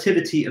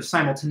relativity of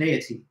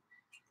simultaneity.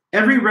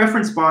 Every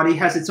reference body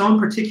has its own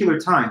particular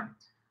time.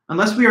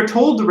 Unless we are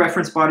told the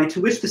reference body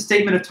to which the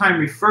statement of time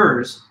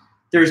refers,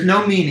 there is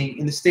no meaning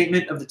in the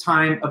statement of the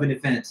time of an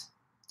event.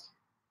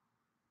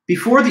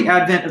 Before the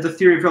advent of the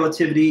theory of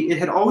relativity, it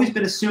had always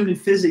been assumed in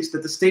physics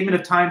that the statement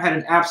of time had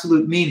an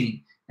absolute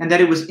meaning, and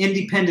that it was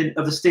independent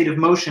of the state of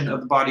motion of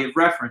the body of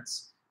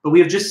reference. But we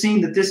have just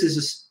seen that this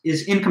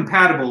is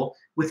incompatible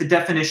with the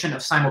definition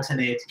of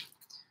simultaneity.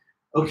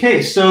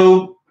 Okay,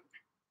 so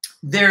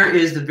there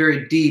is the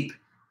very deep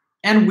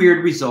and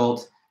weird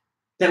result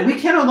that we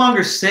can no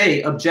longer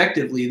say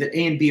objectively that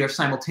A and B are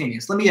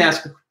simultaneous. Let me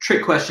ask a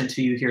trick question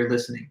to you here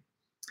listening.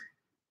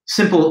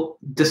 Simple,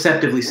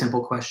 deceptively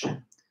simple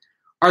question.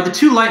 Are the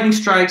two lightning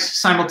strikes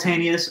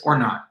simultaneous or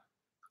not?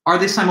 Are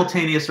they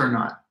simultaneous or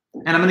not?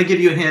 And I'm going to give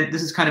you a hint.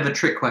 This is kind of a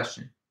trick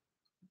question,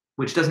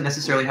 which doesn't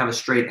necessarily have a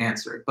straight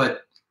answer,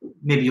 but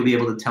maybe you'll be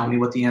able to tell me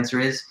what the answer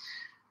is.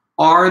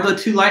 Are the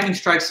two lightning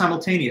strikes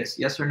simultaneous?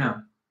 Yes or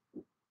no?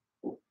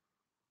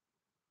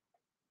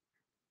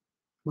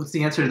 What's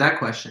the answer to that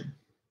question?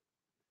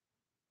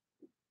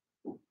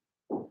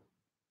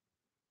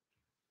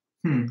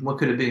 What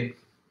could it be?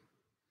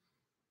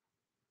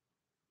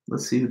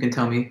 Let's see who can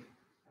tell me.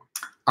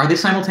 Are they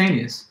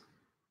simultaneous?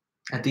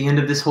 At the end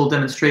of this whole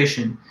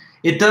demonstration,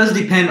 it does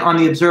depend on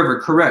the observer,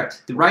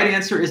 correct. The right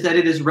answer is that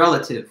it is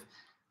relative.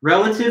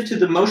 Relative to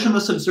the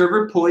motionless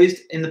observer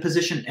poised in the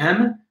position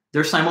M,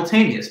 they're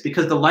simultaneous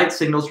because the light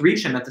signals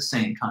reach him at the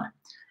same time.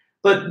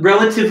 But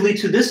relatively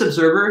to this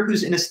observer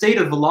who's in a state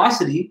of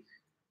velocity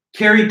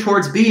carried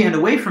towards B and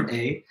away from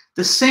A,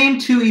 the same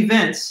two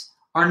events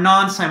are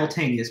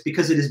non-simultaneous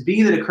because it is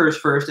B that occurs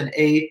first and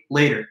A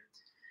later.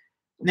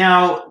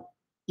 Now,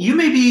 you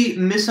may be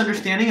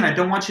misunderstanding, and I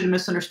don't want you to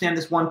misunderstand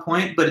this one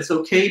point, but it's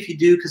okay if you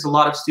do because a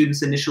lot of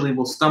students initially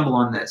will stumble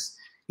on this.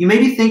 You may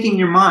be thinking in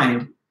your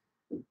mind,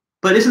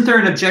 but isn't there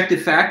an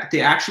objective fact that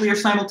they actually are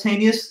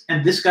simultaneous,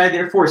 and this guy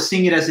therefore is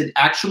seeing it as it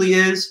actually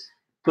is,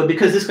 but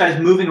because this guy's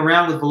moving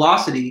around with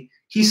velocity,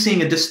 he's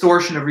seeing a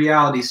distortion of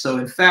reality. So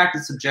in fact,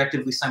 it's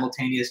objectively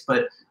simultaneous,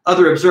 but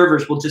other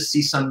observers will just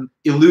see some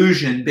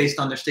illusion based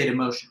on their state of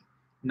motion.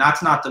 And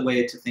that's not the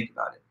way to think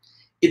about it.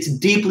 It's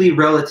deeply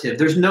relative.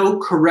 There's no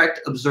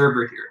correct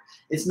observer here.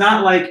 It's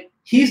not like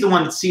he's the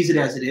one that sees it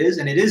as it is,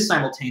 and it is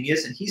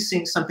simultaneous, and he's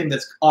seeing something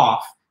that's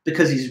off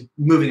because he's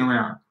moving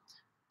around.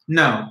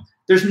 No,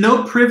 there's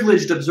no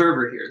privileged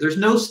observer here. There's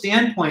no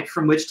standpoint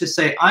from which to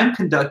say, I'm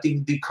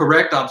conducting the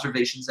correct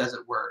observations, as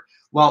it were,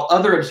 while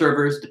other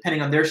observers,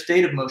 depending on their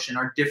state of motion,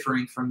 are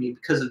differing from me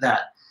because of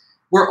that.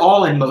 We're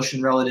all in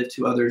motion relative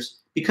to others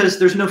because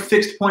there's no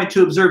fixed point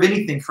to observe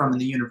anything from in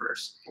the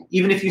universe.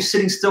 Even if you're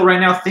sitting still right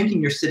now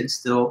thinking you're sitting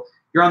still,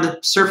 you're on the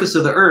surface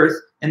of the Earth,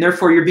 and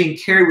therefore you're being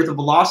carried with a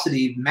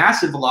velocity,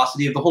 massive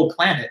velocity of the whole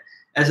planet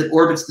as it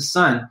orbits the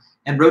sun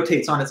and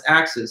rotates on its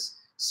axis.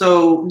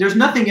 So there's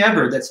nothing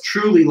ever that's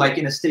truly like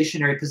in a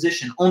stationary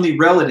position, only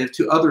relative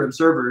to other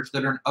observers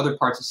that are in other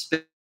parts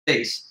of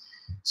space.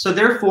 So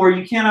therefore,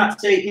 you cannot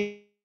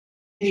say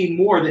any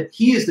more that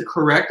he is the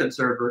correct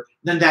observer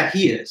than that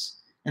he is.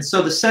 And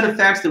so the set of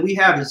facts that we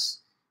have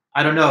is,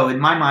 I don't know, in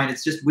my mind,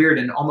 it's just weird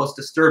and almost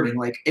disturbing.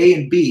 Like A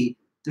and B,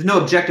 there's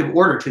no objective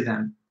order to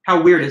them. How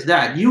weird is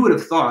that? You would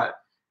have thought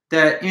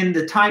that in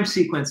the time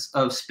sequence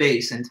of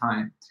space and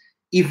time,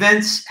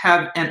 events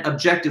have an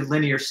objective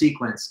linear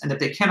sequence and that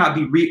they cannot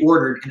be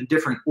reordered in a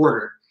different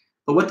order.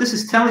 But what this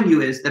is telling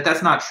you is that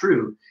that's not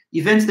true.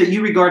 Events that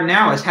you regard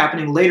now as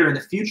happening later in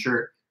the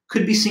future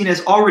could be seen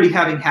as already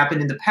having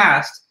happened in the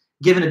past,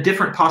 given a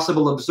different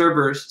possible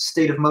observer's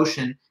state of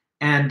motion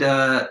and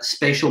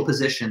spatial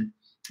position.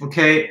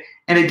 Okay,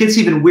 and it gets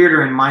even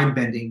weirder and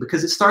mind-bending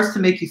because it starts to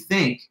make you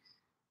think,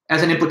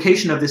 as an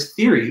implication of this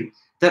theory,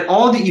 that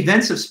all the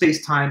events of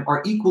space-time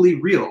are equally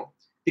real,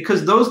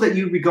 because those that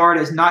you regard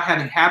as not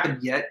having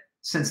happened yet,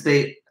 since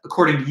they,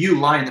 according to you,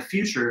 lie in the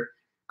future,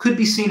 could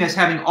be seen as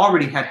having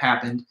already had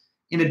happened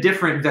in a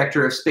different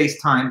vector of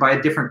space-time by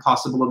a different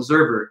possible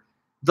observer.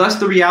 Thus,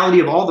 the reality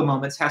of all the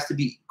moments has to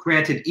be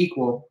granted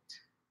equal.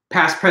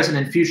 Past, present,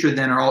 and future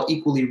then are all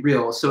equally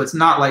real. So it's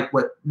not like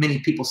what many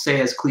people say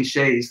as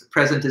cliches. The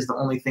present is the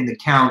only thing that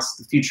counts.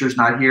 The future is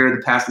not here.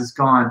 The past is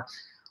gone.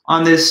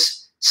 On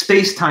this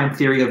space-time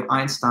theory of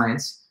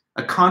Einstein's,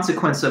 a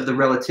consequence of the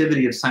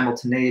relativity of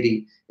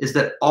simultaneity is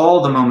that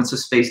all the moments of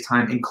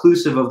space-time,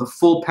 inclusive of the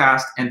full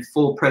past and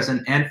full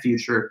present and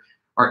future,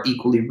 are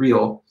equally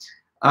real.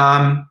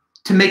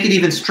 To make it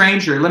even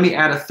stranger, let me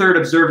add a third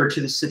observer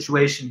to this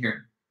situation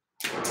here.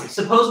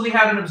 Suppose we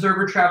have an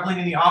observer traveling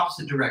in the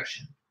opposite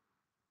direction,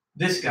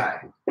 this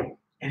guy,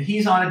 and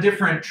he's on a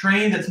different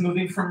train that's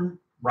moving from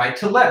right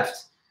to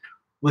left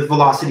with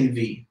velocity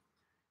v.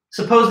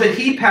 Suppose that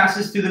he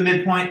passes through the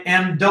midpoint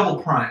m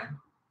double prime.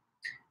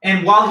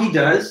 And while he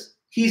does,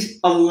 he's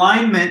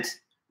alignment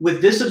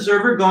with this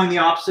observer going the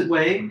opposite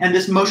way and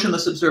this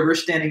motionless observer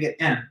standing at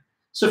m.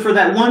 So for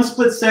that one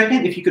split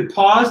second, if you could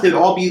pause, they'd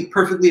all be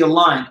perfectly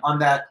aligned on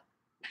that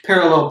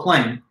parallel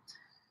plane.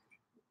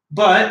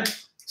 But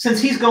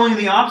since he's going in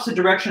the opposite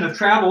direction of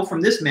travel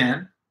from this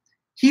man,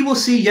 he will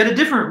see yet a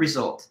different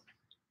result.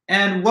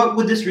 And what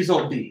would this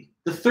result be?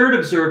 The third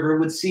observer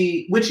would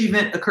see which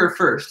event occur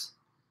first,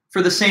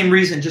 for the same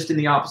reason, just in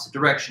the opposite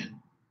direction.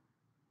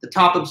 The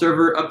top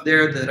observer up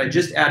there that I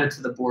just added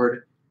to the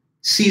board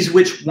sees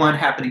which one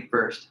happening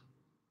first,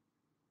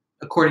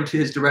 according to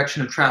his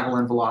direction of travel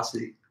and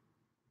velocity.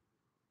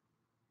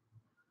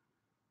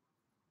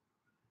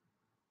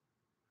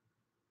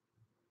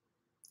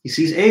 He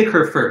sees A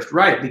occur first,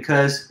 right,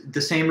 because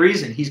the same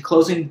reason. He's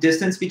closing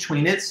distance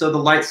between it, so the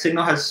light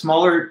signal has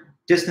smaller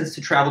distance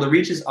to travel to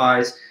reach his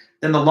eyes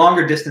than the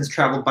longer distance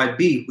traveled by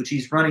B, which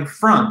he's running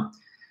from.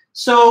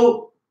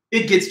 So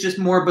it gets just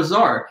more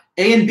bizarre.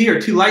 A and B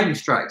are two lightning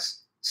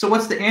strikes. So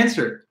what's the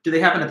answer? Do they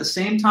happen at the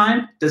same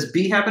time? Does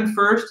B happen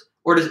first,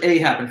 or does A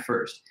happen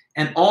first?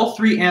 And all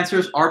three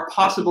answers are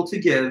possible to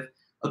give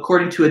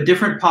according to a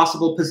different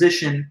possible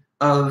position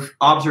of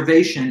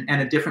observation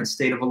and a different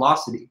state of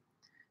velocity.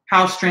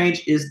 How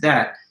strange is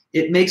that?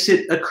 It makes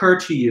it occur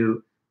to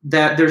you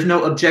that there's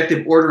no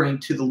objective ordering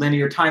to the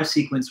linear time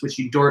sequence which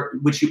you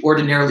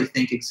ordinarily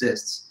think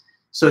exists.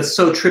 So it's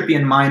so trippy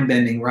and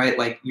mind-bending, right?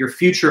 Like your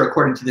future,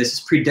 according to this,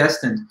 is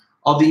predestined.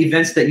 All the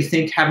events that you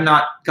think have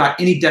not got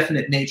any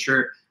definite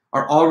nature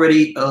are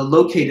already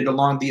located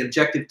along the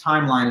objective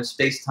timeline of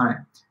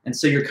space-time. And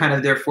so you're kind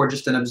of therefore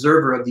just an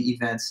observer of the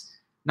events,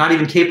 not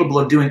even capable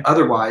of doing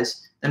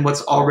otherwise than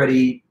what's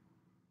already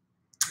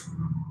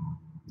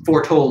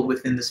foretold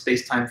within the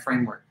space-time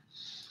framework.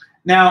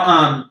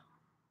 Now,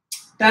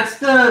 that's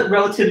the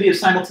relativity of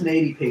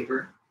simultaneity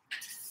paper.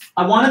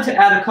 I wanted to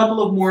add a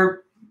couple of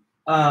more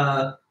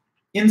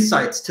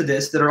insights to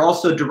this that are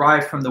also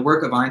derived from the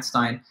work of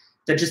Einstein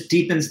that just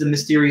deepens the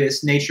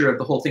mysterious nature of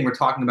the whole thing we're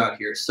talking about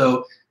here.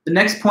 So the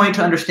next point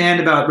to understand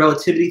about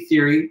relativity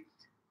theory,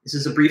 this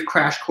is a brief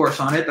crash course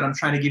on it, but I'm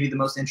trying to give you the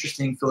most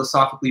interesting,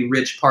 philosophically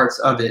rich parts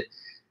of it.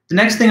 The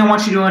next thing I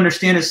want you to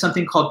understand is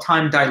something called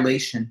time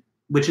dilation,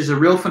 which is a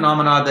real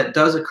phenomenon that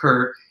does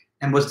occur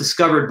and was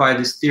discovered by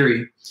this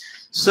theory.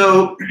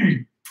 So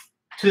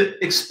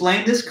to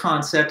explain this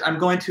concept, I'm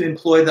going to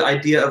employ the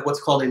idea of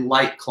what's called a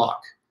light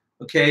clock.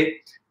 Okay,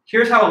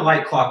 here's how a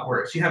light clock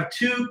works. You have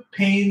two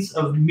panes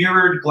of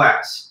mirrored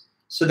glass.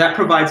 So that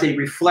provides a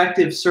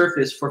reflective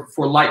surface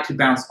for light to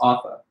bounce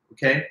off of.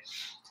 Okay,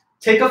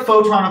 take a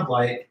photon of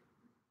light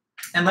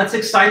and let's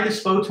excite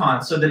this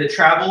photon so that it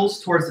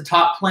travels towards the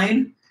top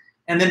plane.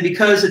 And then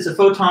because it's a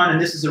photon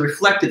and this is a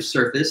reflective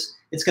surface,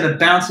 it's going to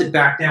bounce it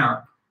back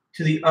down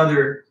to the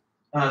other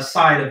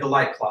side of the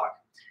light clock.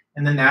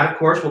 And then that, of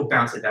course, will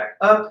bounce it back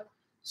up.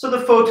 So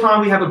the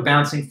photon, we have a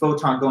bouncing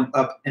photon going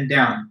up and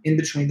down in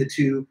between the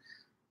two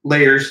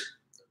layers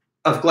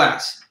of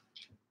glass.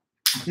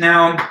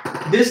 Now,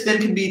 this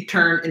then can be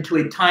turned into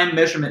a time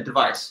measurement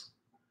device.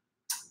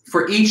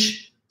 For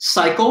each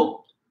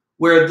cycle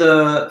where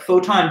the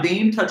photon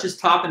beam touches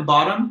top and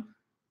bottom,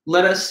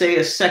 let us say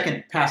a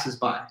second passes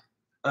by,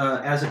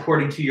 as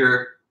according to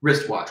your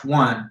wristwatch.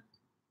 1,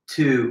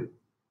 2,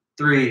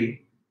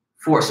 3,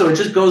 4. So it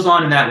just goes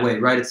on in that way,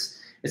 right?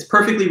 It's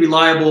perfectly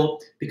reliable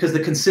because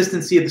the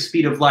consistency of the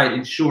speed of light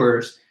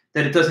ensures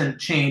that it doesn't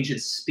change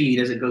its speed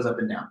as it goes up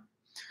and down.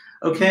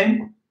 Okay?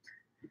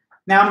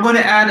 Now I'm going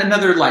to add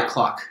another light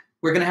clock.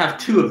 We're going to have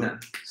two of them.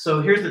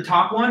 So here's the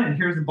top one and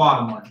here's the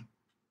bottom one.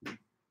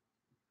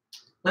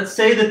 Let's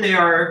say that they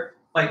are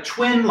like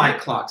twin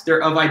light clocks.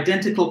 They're of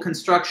identical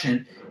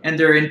construction and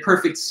they're in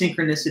perfect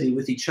synchronicity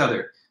with each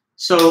other.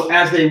 So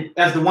as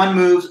the one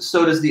moves,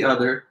 so does the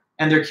other,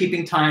 and they're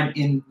keeping time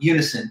in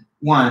unison.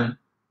 1,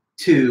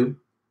 2,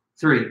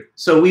 3.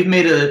 So we've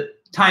made a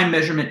time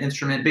measurement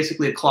instrument,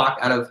 basically a clock,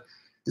 out of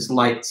this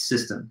light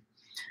system.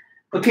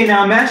 Okay,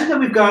 now imagine that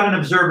we've got an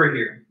observer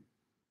here.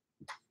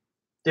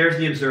 There's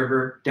the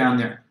observer down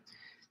there.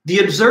 The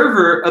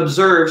observer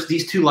observes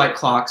these 2 light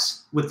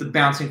clocks with the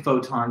bouncing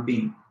photon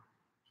beam.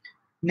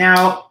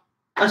 Now,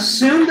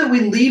 assume that we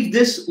leave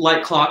this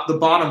light clock, the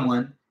bottom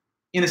one,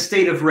 in a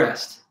state of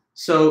rest,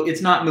 so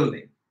it's not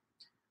moving.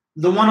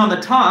 The one on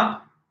the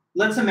top,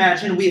 let's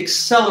imagine we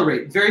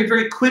accelerate very,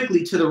 very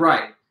quickly to the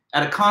right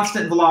at a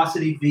constant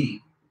velocity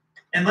v.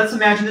 And let's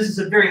imagine this is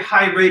a very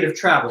high rate of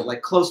travel,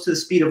 like close to the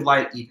speed of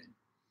light even.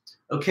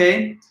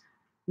 Okay?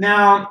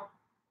 Now,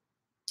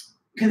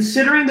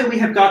 considering that we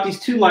have got these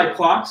 2 light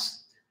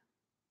clocks,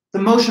 the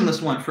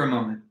motionless one for a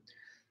moment,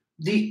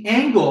 the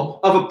angle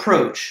of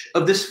approach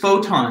of this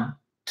photon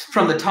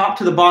from the top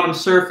to the bottom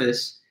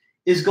surface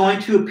is going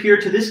to appear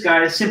to this guy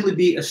to simply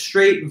be a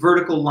straight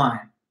vertical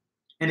line,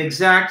 an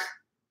exact,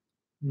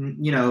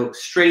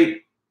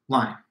 straight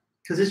line,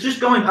 because it's just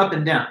going up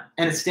and down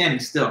and it's standing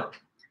still.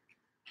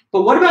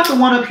 But what about the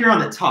one up here on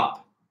the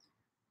top?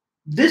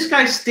 This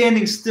guy's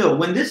standing still.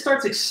 When this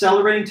starts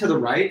accelerating to the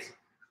right,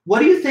 what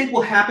do you think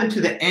will happen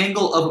to the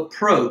angle of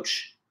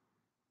approach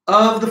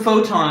of the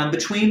photon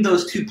between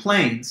those 2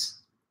 planes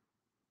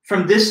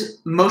from this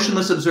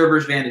motionless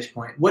observer's vantage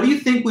point? What do you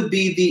think would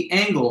be the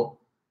angle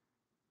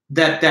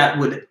that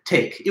would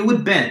take? It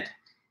would bend.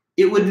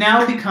 It would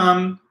now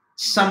become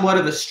somewhat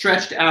of a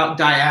stretched out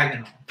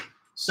diagonal.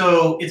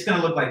 So it's going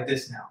to look like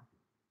this now.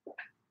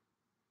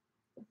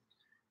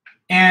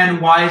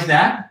 And why is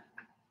that?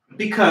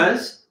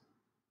 Because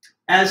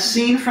as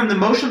seen from the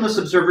motionless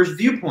observer's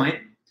viewpoint,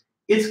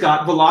 it's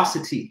got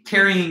velocity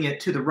carrying it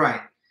to the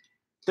right.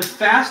 The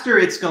faster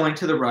it's going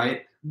to the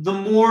right, the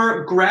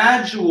more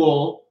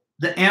gradual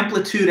the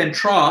amplitude and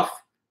trough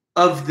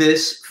of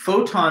this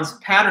photon's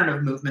pattern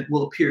of movement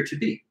will appear to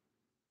be.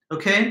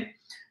 Okay?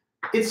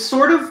 It's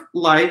sort of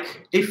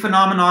like a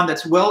phenomenon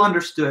that's well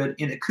understood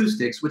in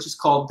acoustics, which is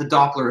called the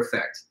Doppler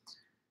effect.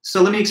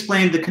 So let me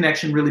explain the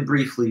connection really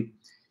briefly.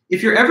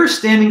 If you're ever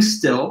standing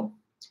still,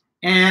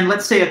 and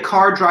let's say a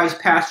car drives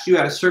past you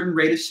at a certain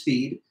rate of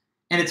speed,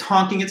 and it's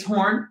honking its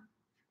horn,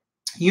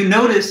 you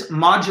notice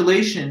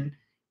modulation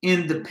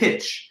in the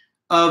pitch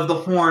of the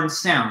horn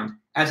sound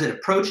as it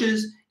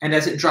approaches and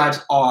as it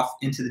drives off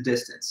into the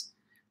distance.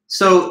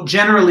 So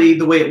generally,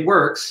 the way it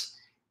works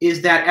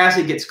is that as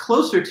it gets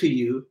closer to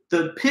you,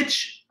 the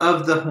pitch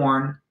of the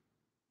horn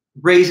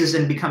raises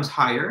and becomes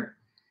higher.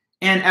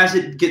 And as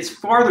it gets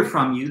farther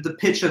from you, the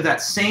pitch of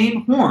that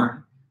same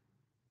horn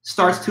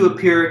starts to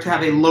appear to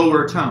have a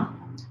lower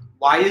tone.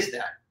 Why is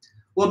that?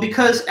 Well,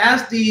 because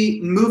as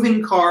the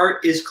moving car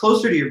is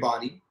closer to your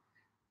body,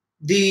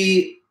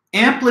 the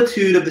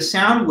amplitude of the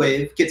sound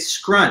wave gets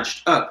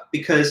scrunched up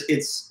because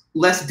it's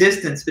less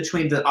distance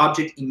between the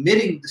object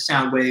emitting the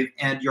sound wave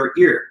and your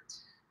ear.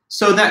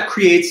 So that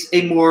creates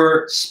a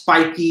more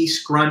spiky,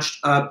 scrunched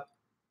up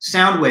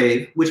sound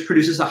wave, which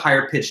produces a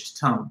higher pitched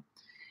tone.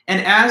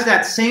 And as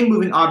that same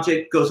moving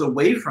object goes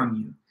away from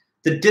you,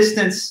 the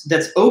distance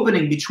that's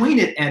opening between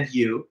it and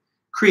you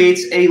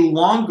creates a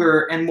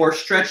longer and more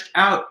stretched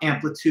out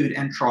amplitude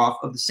and trough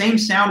of the same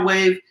sound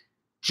wave,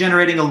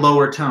 generating a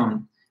lower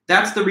tone.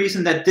 That's the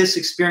reason that this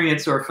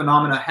experience or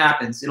phenomena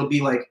happens. It'll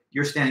be like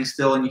you're standing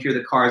still and you hear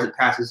the car as it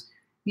passes.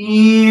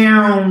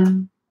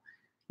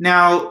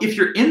 Now, if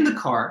you're in the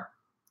car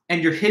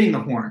and you're hitting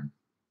the horn,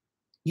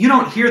 you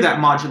don't hear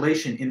that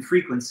modulation in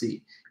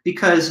frequency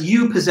because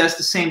you possess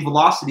the same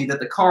velocity that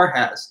the car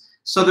has.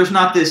 So there's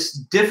not this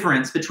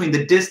difference between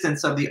the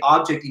distance of the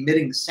object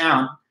emitting the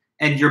sound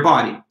and your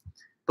body.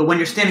 But when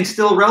you're standing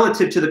still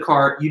relative to the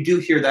car, you do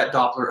hear that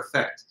Doppler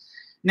effect.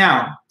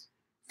 Now,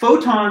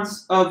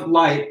 photons of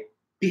light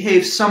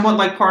behave somewhat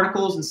like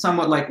particles and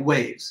somewhat like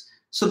waves.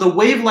 So the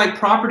wave-like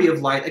property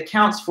of light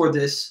accounts for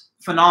this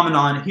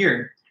phenomenon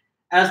here.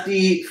 As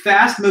the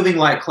fast-moving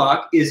light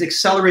clock is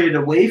accelerated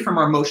away from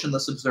our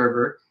motionless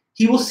observer,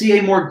 he will see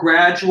a more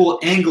gradual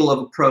angle of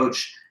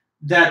approach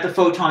that the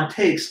photon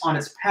takes on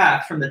its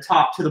path from the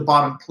top to the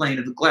bottom plane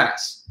of the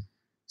glass.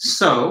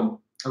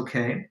 So,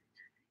 okay,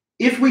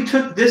 if we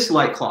took this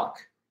light clock,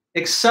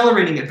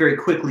 accelerating it very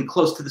quickly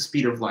close to the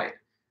speed of light,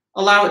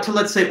 allow it to,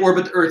 let's say,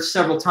 orbit the Earth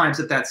several times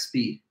at that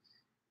speed,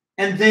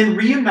 and then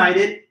reunite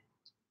it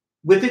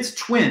with its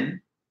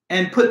twin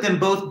and put them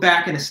both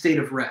back in a state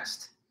of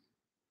rest,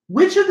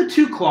 which of the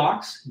 2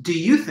 clocks do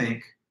you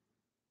think,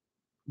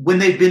 when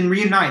they've been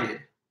reunited,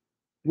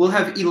 will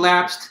have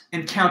elapsed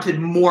and counted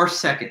more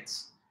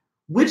seconds?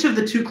 Which of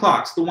the 2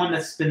 clocks, the one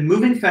that's been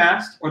moving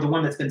fast or the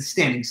one that's been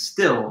standing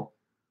still,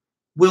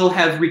 will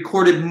have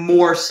recorded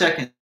more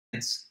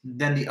seconds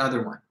than the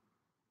other one?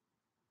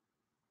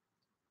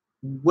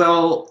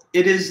 Well,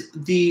 it is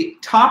the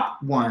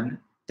top one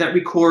that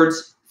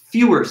records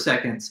fewer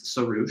seconds,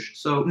 Sarush.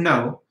 So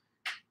no.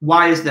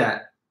 Why is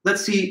that?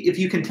 Let's see if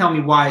you can tell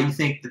me why you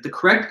think that the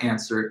correct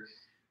answer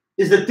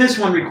is that this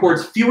one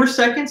records fewer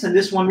seconds and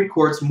this one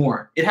records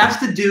more. It has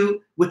to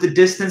do with the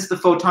distance the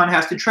photon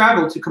has to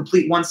travel to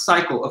complete one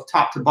cycle of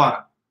top to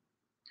bottom.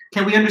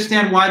 Can we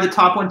understand why the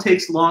top one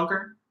takes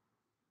longer?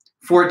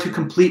 for it to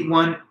complete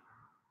one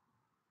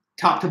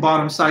top to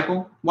bottom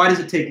cycle? Why does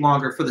it take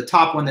longer for the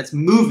top one that's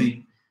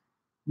moving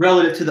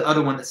relative to the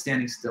other one that's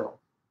standing still?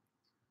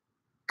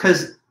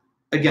 Because,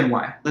 again,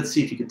 why? Let's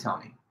see if you can tell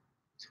me.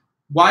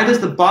 Why does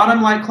the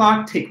bottom light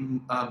clock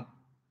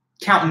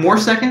count more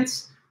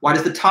seconds? Why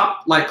does the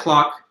top light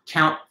clock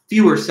count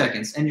fewer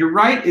seconds? And you're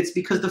right, it's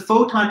because the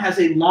photon has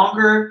a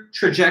longer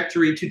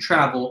trajectory to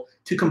travel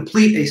to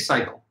complete a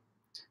cycle.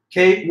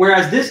 Okay,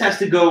 whereas this has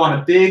to go on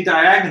a big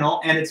diagonal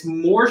and it's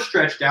more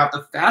stretched out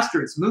the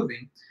faster it's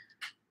moving.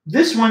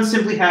 This one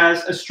simply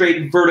has a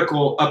straight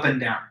vertical up and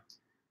down.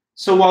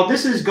 So while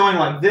this is going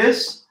like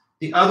this,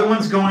 the other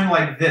one's going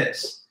like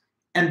this.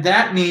 And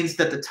that means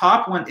that the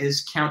top one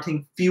is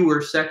counting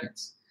fewer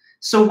seconds.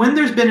 So when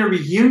there's been a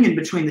reunion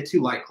between the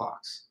two light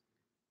clocks,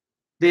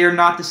 they are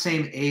not the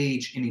same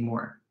age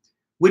anymore.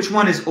 Which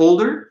one is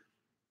older?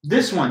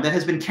 This one that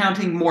has been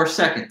counting more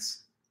seconds.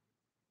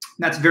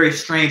 That's very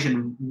strange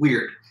and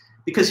weird,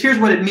 because here's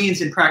what it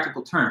means in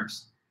practical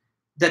terms.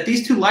 That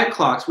these two light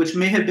clocks, which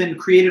may have been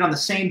created on the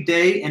same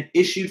day and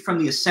issued from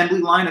the assembly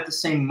line at the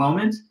same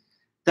moment,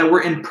 that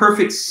were in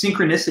perfect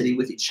synchronicity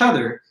with each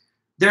other,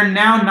 they're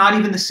now not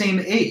even the same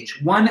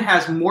age. One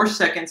has more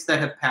seconds that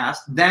have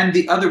passed than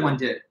the other one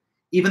did,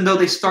 even though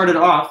they started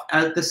off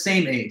at the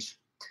same age.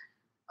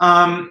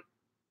 And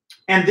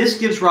this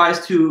gives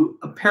rise to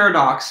a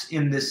paradox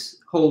in this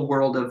whole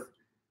world of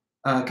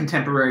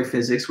contemporary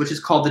physics, which is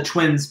called the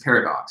twins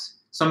paradox.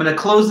 So I'm going to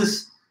close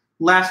this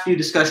last few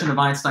discussion of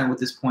Einstein with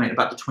this point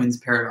about the twins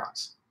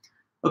paradox.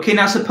 Okay,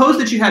 now suppose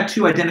that you had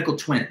two identical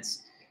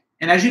twins.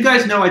 And as you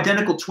guys know,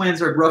 identical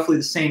twins are roughly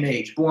the same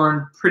age,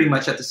 born pretty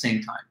much at the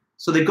same time.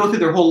 So they go through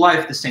their whole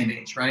life the same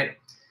age, right?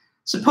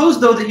 Suppose,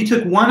 though, that you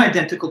took one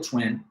identical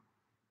twin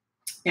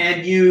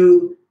and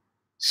you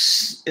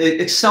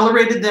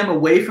accelerated them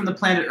away from the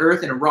planet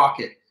Earth in a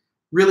rocket,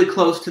 really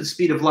close to the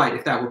speed of light,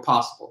 if that were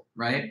possible,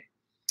 right?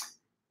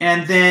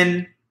 And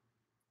then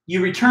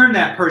you return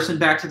that person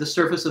back to the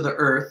surface of the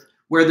Earth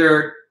where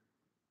their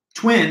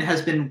twin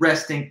has been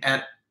resting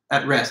at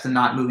rest and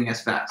not moving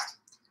as fast.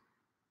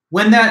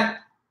 When that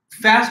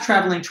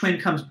fast-traveling twin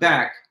comes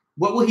back,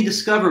 what will he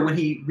discover when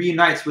he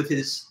reunites with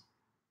his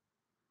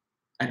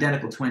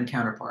identical twin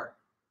counterpart?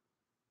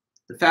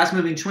 The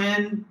fast-moving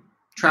twin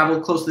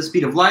traveled close to the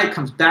speed of light,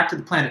 comes back to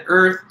the planet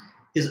Earth.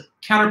 His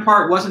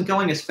counterpart wasn't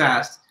going as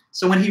fast.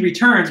 So when he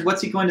returns,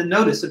 what's he going to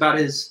notice about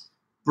his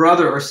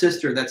brother or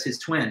sister that's his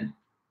twin?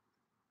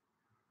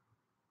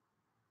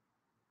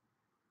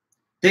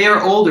 They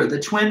are older.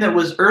 The twin that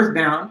was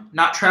earthbound,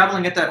 not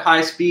traveling at that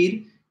high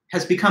speed,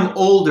 has become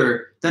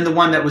older than the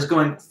one that was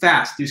going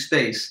fast through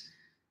space.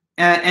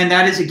 And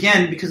that is,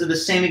 again, because of the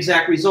same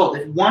exact result.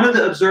 If one of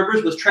the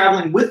observers was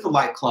traveling with the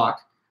light clock,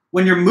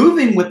 when you're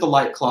moving with the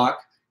light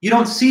clock, you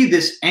don't see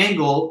this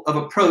angle of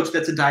approach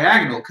that's a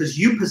diagonal because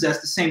you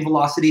possess the same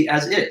velocity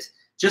as it.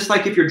 Just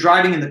like if you're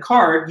driving in the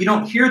car, you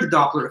don't hear the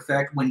Doppler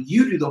effect when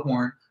you do the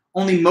horn.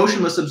 Only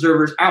motionless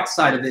observers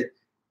outside of it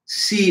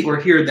see or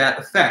hear that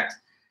effect.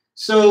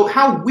 So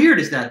how weird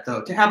is that,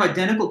 though, to have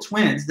identical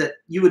twins that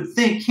you would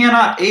think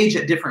cannot age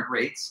at different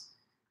rates,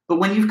 but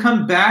when you've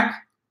come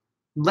back,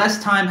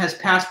 less time has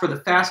passed for the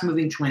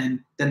fast-moving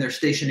twin than their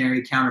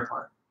stationary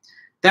counterpart.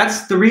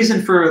 That's the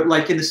reason for,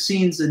 like, in the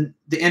scenes in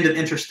the end of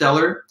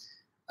Interstellar,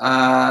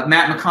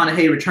 Matt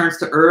McConaughey returns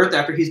to Earth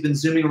after he's been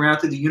zooming around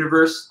through the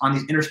universe on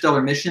these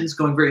interstellar missions,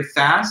 going very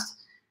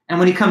fast. And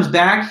when he comes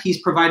back,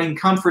 he's providing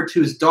comfort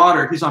to his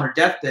daughter, who's on her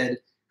deathbed,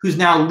 who's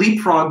now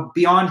leapfrogged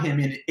beyond him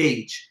in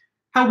age.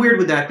 How weird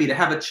would that be to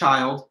have a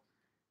child,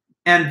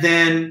 and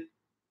then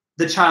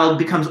the child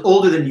becomes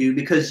older than you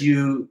because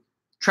you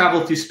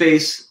travel through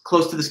space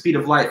close to the speed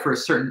of light for a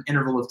certain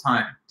interval of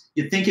time?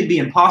 You'd think it'd be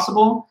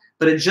impossible,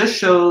 but it just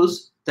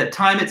shows that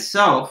time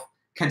itself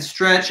can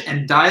stretch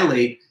and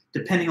dilate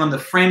depending on the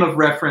frame of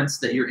reference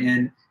that you're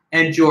in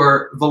and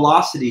your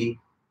velocity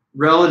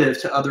relative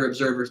to other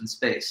observers in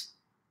space.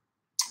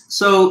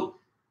 So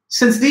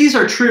since these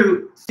are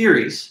true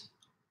theories,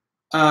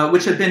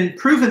 which have been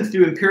proven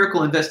through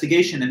empirical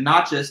investigation and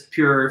not just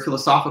pure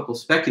philosophical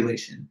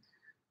speculation,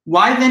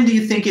 why then do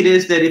you think it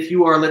is that if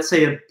you are, let's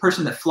say, a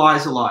person that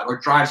flies a lot or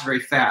drives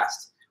very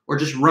fast or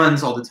just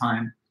runs all the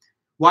time,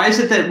 why is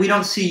it that we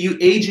don't see you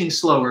aging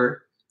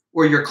slower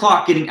or your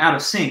clock getting out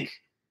of sync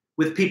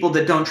with people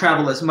that don't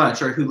travel as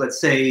much or who, let's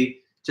say,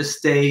 just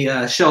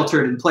stay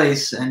sheltered in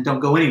place and don't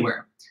go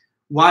anywhere?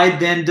 Why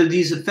then do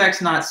these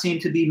effects not seem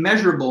to be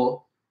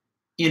measurable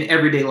in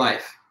everyday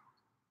life?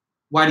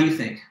 Why do you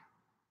think?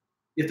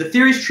 If the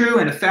theory is true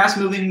and a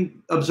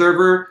fast-moving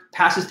observer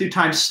passes through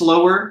time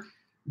slower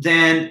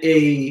than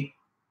a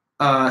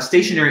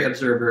stationary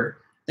observer,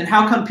 then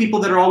how come people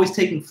that are always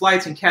taking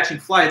flights and catching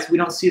flights, we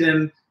don't see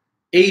them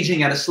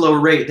aging at a slower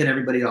rate than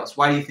everybody else?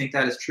 Why do you think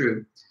that is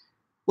true?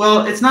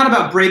 Well, it's not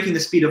about breaking the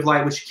speed of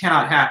light, which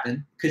cannot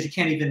happen because you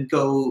can't even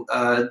go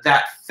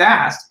that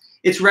fast.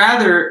 It's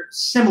rather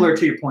similar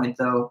to your point,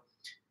 though.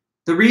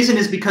 The reason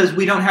is because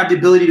we don't have the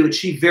ability to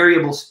achieve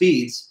variable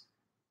speeds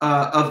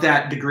of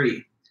that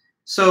degree.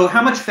 So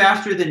how much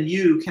faster than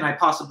you can I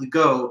possibly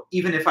go,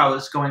 even if I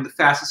was going the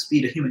fastest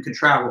speed a human could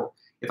travel?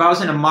 If I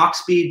was in a Mach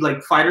speed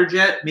like fighter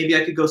jet, maybe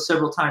I could go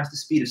several times the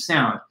speed of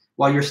sound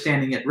while you're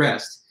standing at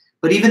rest.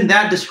 But even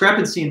that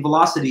discrepancy in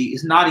velocity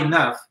is not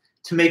enough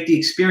to make the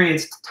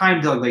experienced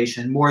time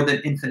dilation more than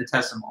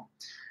infinitesimal.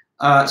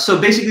 So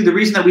basically the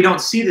reason that we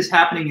don't see this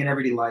happening in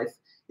everyday life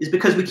is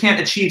because we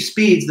can't achieve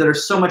speeds that are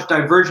so much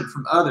divergent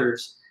from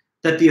others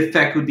that the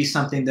effect would be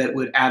something that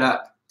would add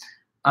up.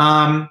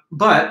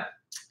 But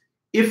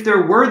if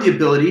there were the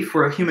ability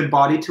for a human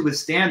body to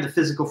withstand the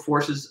physical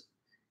forces,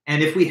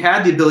 and if we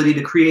had the ability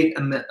to create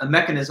a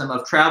mechanism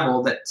of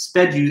travel that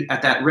sped you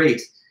at that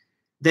rate,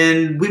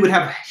 then we would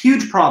have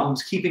huge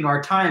problems keeping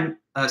our time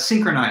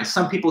synchronized.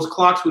 Some people's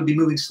clocks would be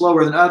moving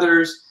slower than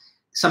others.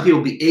 Some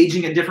people would be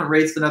aging at different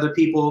rates than other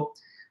people.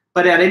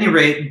 But at any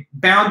rate,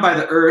 bound by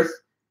the Earth,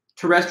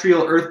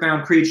 terrestrial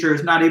earthbound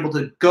creatures not able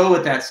to go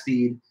at that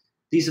speed,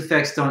 these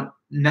effects don't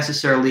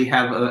necessarily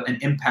have an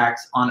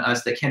impact on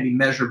us that can be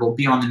measurable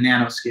beyond the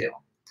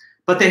nanoscale.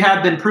 But they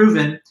have been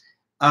proven.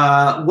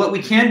 What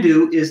we can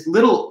do is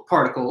little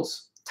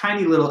particles,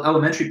 tiny little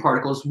elementary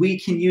particles, we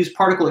can use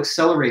particle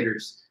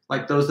accelerators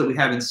like those that we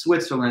have in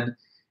Switzerland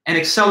and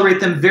accelerate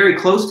them very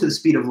close to the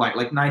speed of light,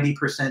 like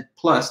 90%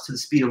 plus to the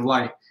speed of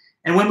light.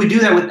 And when we do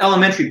that with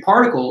elementary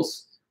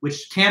particles,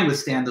 which can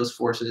withstand those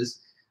forces,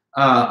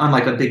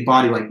 unlike a big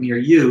body like me or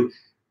you,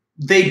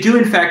 they do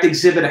in fact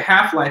exhibit a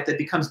half-life that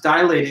becomes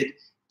dilated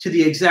to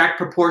the exact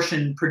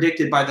proportion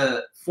predicted by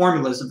the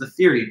formulas of the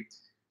theory.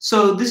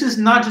 So this is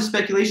not just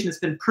speculation, it's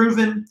been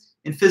proven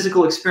in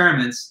physical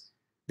experiments.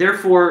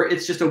 Therefore,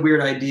 it's just a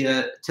weird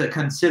idea to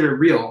consider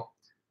real.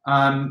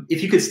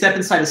 If you could step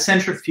inside a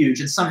centrifuge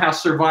and somehow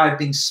survive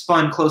being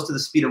spun close to the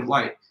speed of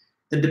light,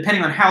 then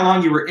depending on how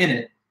long you were in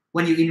it,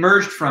 when you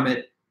emerged from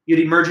it, you'd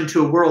emerge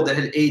into a world that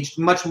had aged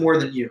much more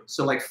than you.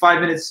 So like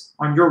 5 minutes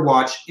on your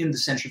watch in the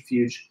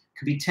centrifuge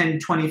could be 10,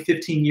 20,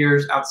 15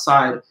 years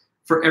outside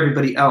for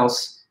everybody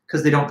else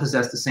because they don't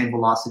possess the same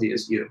velocity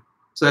as you.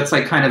 So that's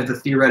like kind of the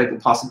theoretical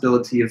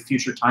possibility of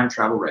future time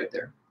travel right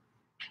there.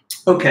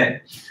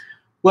 Okay,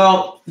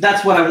 well,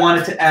 that's what I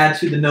wanted to add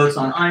to the notes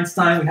on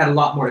Einstein. We had a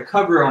lot more to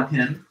cover on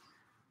him.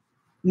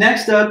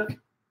 Next up,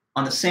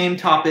 on the same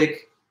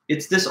topic,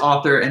 it's this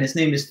author, and his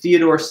name is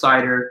Theodore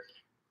Sider,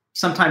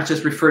 sometimes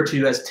just referred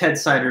to as Ted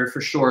Sider for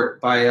short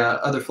by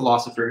other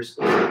philosophers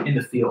in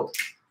the field.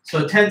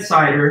 So Ted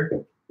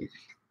Sider,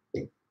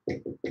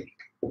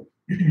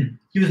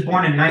 he was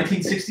born in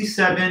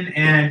 1967,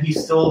 and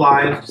he's still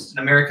alive, just an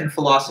American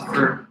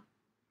philosopher,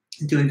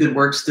 doing good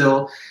work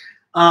still.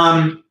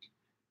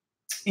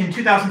 In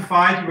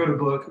 2005, he wrote a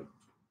book,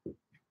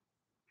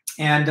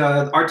 and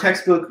our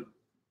textbook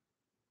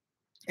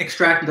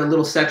extracted a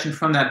little section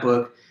from that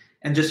book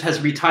and just has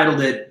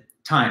retitled it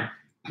Time.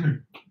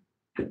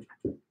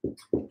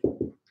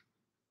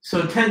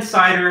 So Ted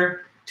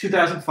Sider,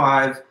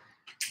 2005,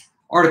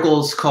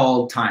 articles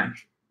called Time.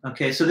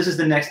 Okay, so this is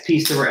the next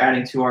piece that we're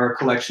adding to our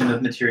collection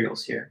of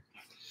materials here.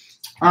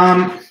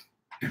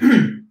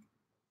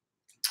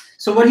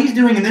 So what he's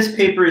doing in this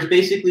paper is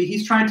basically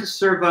he's trying to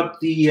serve up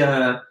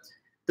the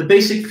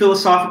basic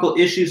philosophical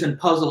issues and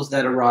puzzles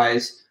that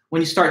arise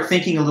when you start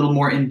thinking a little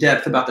more in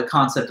depth about the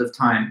concept of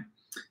time.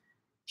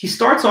 He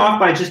starts off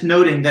by just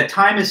noting that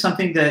time is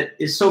something that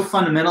is so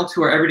fundamental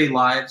to our everyday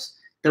lives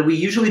that we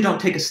usually don't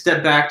take a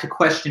step back to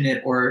question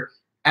it or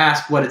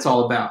ask what it's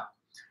all about.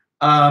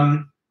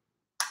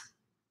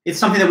 It's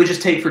something that we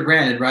just take for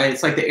granted, right?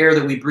 It's like the air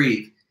that we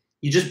breathe.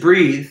 You just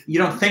breathe. You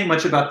don't think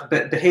much about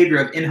the behavior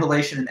of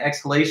inhalation and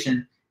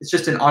exhalation. It's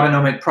just an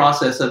autonomic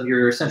process of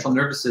your central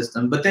nervous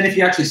system. But then if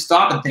you actually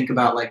stop and think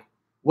about, like,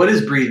 what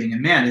is breathing?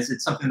 And man, is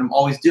it something I'm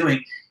always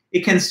doing?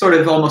 It can sort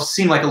of almost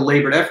seem like a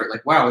labored effort.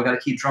 Like, wow, I got to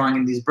keep drawing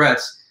in these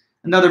breaths.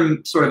 Another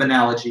sort of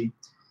analogy.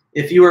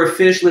 If you were a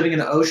fish living in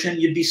the ocean,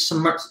 you'd be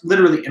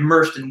literally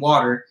immersed in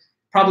water.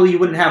 Probably you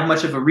wouldn't have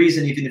much of a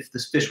reason, even if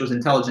this fish was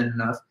intelligent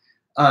enough,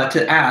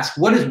 to ask,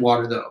 what is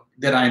water, though,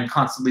 that I am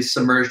constantly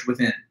submerged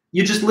within?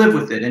 You just live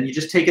with it, and you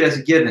just take it as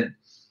a given.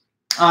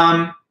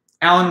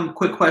 Alan,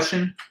 quick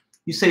question.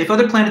 You say, if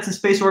other planets in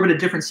space orbit at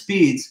different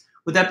speeds,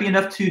 would that be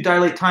enough to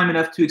dilate time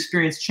enough to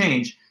experience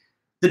change?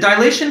 The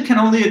dilation can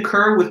only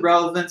occur with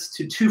relevance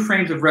to two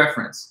frames of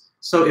reference.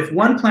 So if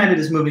one planet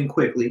is moving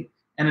quickly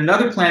and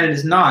another planet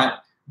is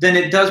not, then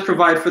it does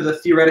provide for the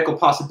theoretical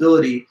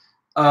possibility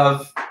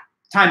of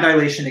time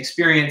dilation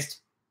experienced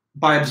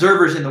by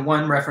observers in the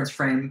one reference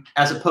frame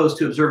as opposed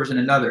to observers in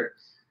another.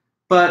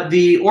 But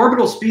the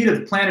orbital speed of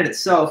the planet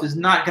itself is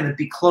not going to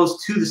be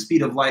close to the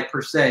speed of light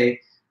per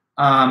se,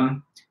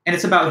 and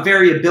it's about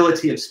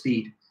variability of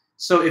speed.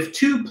 So if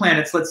two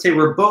planets, let's say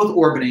we're both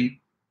orbiting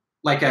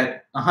like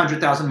at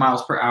 100,000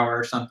 miles per hour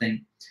or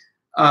something,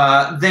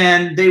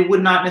 then they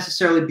would not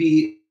necessarily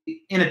be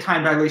in a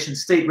time dilation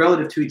state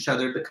relative to each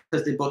other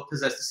because they both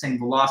possess the same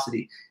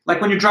velocity.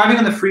 Like when you're driving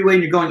on the freeway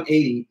and you're going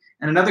 80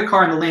 and another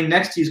car in the lane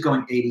next to you is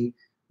going 80,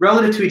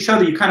 relative to each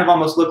other, you kind of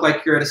almost look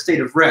like you're at a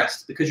state of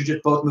rest because you're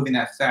just both moving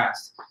that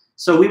fast.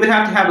 So we would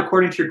have to have,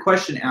 according to your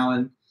question,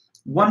 Alan,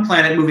 one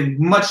planet moving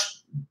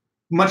much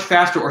much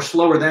faster or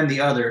slower than the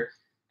other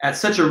at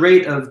such a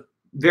rate of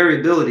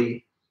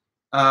variability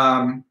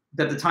that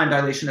the time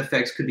dilation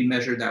effects could be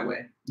measured that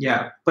way.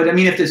 Yeah, but I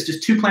mean, if there's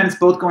just two planets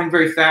both going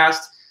very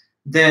fast,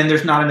 then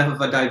there's not enough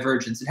of a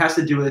divergence. It has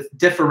to do with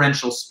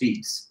differential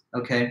speeds,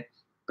 okay?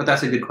 But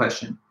that's a good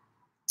question.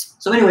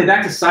 So anyway,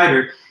 back to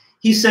Sider.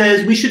 He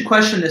says we should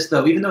question this,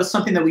 though, even though it's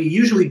something that we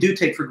usually do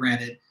take for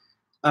granted.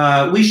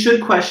 We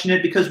should question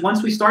it because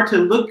once we start to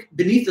look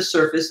beneath the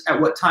surface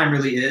at what time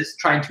really is,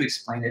 trying to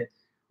explain it,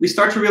 we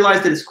start to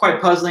realize that it's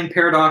quite puzzling,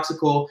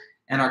 paradoxical,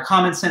 and our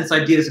common sense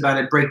ideas about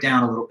it break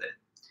down a little bit.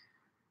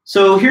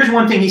 So here's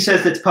one thing he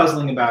says that's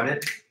puzzling about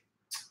it.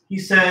 He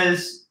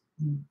says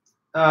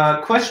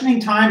questioning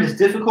time is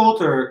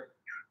difficult, or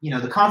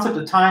the concept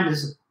of time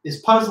is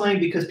puzzling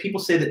because people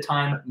say that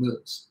time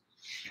moves.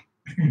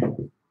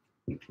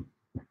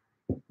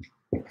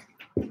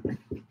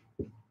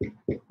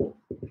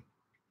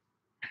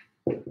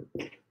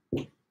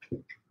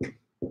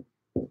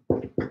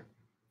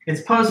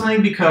 It's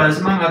puzzling because,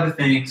 among other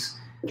things,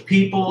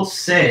 people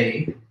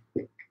say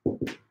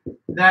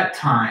that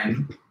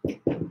time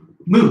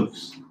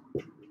moves.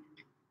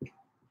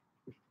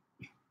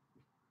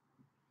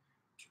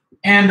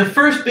 And the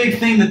first big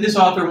thing that this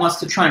author wants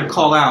to try and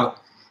call out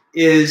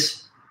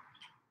is,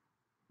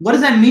 what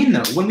does that mean,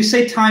 though? When we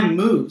say time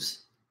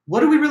moves,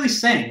 what are we really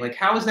saying? Like,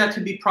 how is that to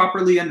be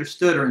properly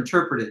understood or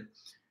interpreted?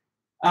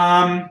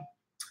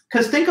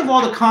 Because think of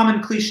all the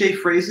common cliche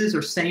phrases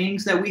or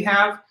sayings that we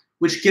have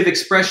which give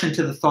expression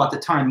to the thought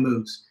that time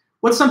moves.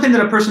 What's something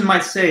that a person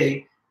might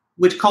say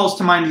which calls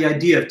to mind the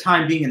idea of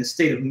time being in a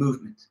state of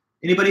movement?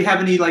 Anybody have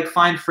any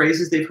fine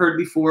phrases they've heard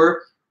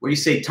before where you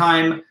say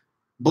time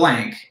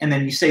blank and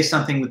then you say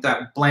something with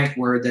that blank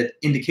word that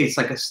indicates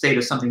like a state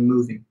of something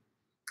moving?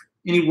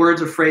 Any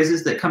words or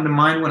phrases that come to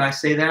mind when I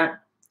say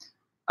that?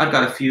 I've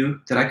got a few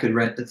that I could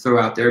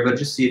throw out there, but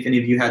just see if any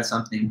of you had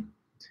something.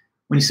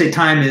 When you say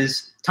time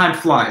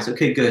flies.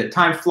 Okay, good.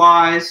 Time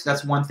flies,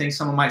 that's one thing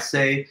someone might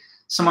say.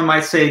 Someone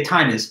might say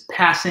time is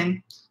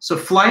passing. So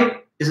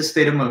flight is a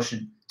state of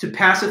motion. To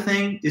pass a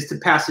thing is to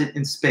pass it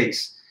in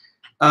space.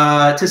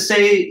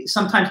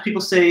 Sometimes people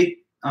say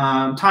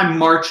time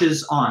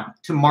marches on.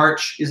 To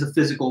march is a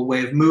physical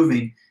way of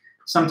moving.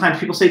 Sometimes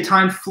people say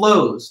time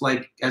flows,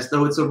 like as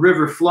though it's a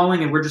river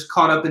flowing and we're just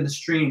caught up in the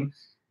stream,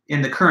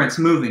 in the currents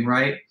moving,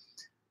 right?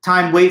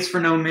 Time waits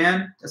for no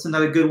man. That's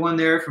another good one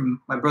there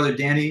from my brother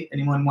Danny.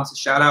 Anyone wants a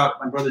shout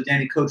out? My brother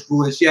Danny, Coach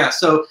Foolish. Yeah,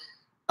 so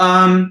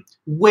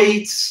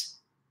waits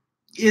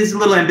is a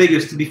little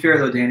ambiguous, to be fair,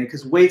 though, Danny,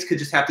 because waits could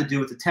just have to do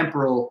with the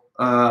temporal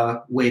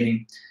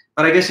waiting.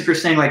 But I guess if you're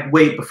saying like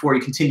wait before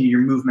you continue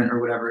your movement or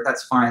whatever,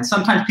 that's fine.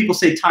 Sometimes people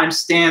say time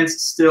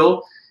stands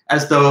still,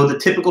 as though the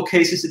typical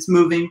case is it's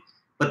moving,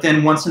 but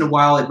then once in a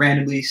while it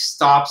randomly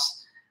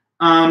stops.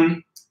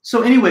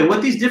 So anyway,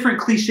 what these different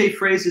cliche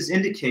phrases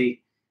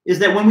indicate is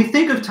that when we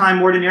think of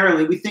time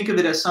ordinarily, we think of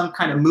it as some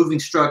kind of moving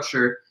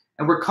structure,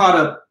 and we're caught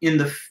up in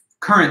the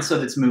currents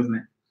of its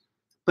movement.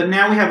 But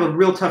now we have a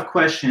real tough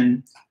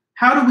question.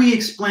 How do we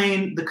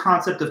explain the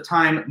concept of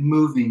time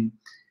moving?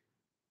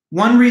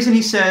 One reason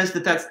he says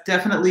that that's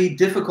definitely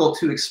difficult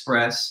to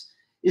express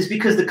is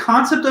because the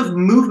concept of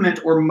movement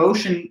or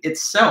motion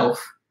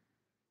itself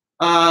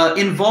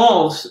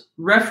involves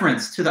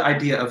reference to the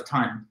idea of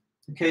time.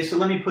 Okay, so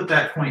let me put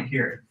that point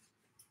here.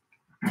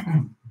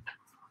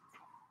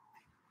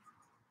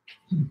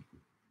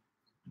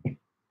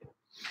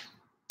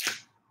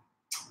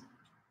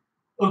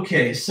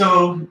 Okay,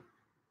 so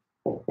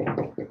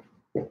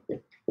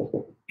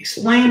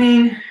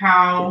explaining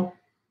how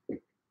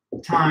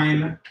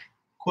time,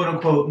 quote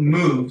unquote,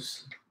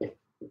 moves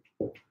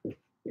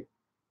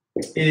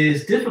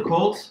is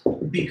difficult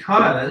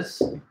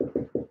because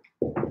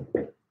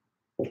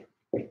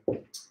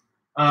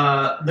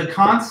the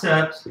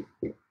concept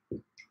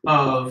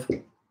of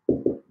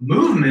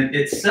movement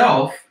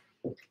itself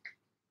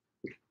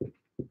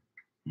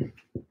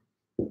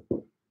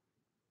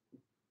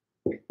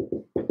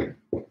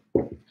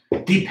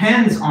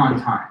depends on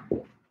time.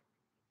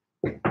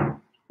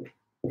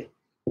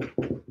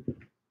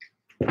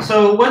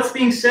 So what's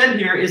being said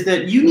here is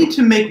that you need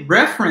to make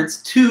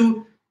reference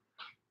to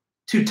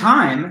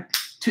time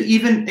to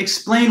even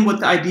explain what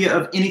the idea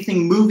of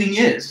anything moving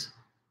is.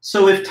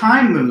 So if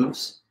time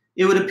moves,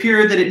 it would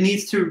appear that it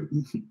needs to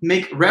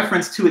make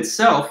reference to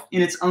itself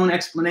in its own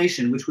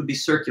explanation, which would be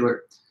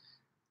circular.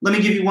 Let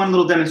me give you one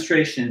little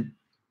demonstration.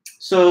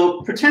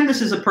 So pretend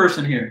this is a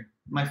person here.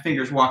 My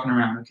finger's walking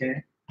around,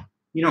 okay?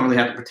 You don't really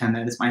have to pretend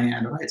that. It's my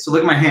hand, all right? So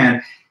look at my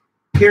hand.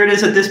 Here it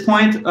is at this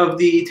point of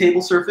the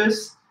table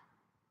surface.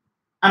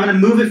 I'm going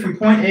to move it from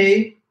point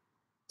A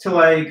to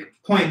like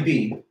point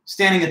B,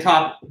 standing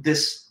atop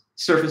this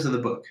surface of the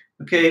book.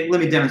 Okay, let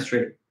me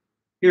demonstrate.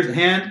 Here's the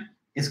hand.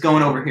 It's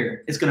going over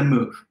here. It's going to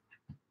move.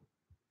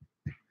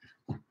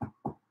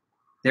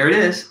 There it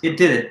is. It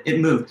did it. It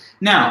moved.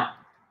 Now,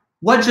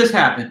 what just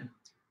happened?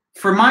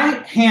 For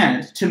my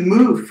hand to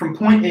move from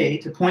point A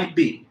to point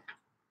B,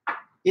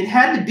 it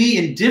had to be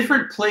in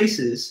different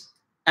places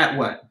at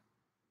what?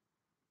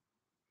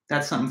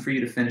 That's something for you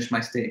to finish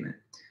my statement.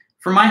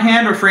 for my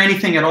hand or for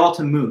anything at all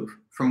to move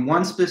from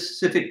one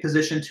specific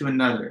position to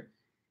another,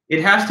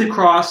 it has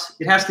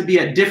to be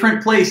at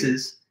different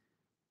places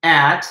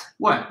at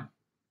what?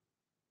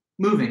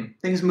 Moving,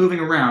 things moving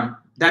around.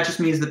 That just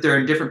means that they're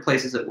in different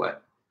places at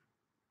what?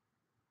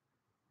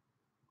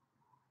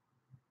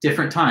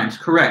 Different times,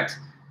 correct.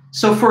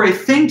 So for a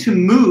thing to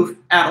move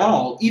at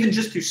all, even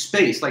just through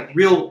space, like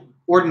real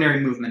ordinary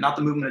movement, not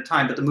the movement of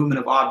time, but the movement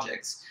of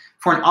objects,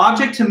 for an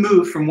object to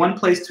move from one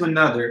place to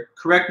another,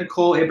 correct,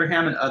 Nicole,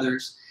 Abraham, and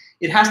others,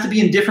 it has to be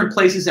in different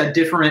places at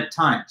different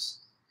times.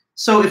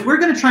 So if we're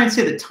going to try and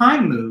say that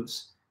time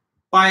moves,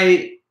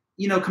 by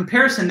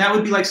comparison, that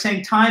would be like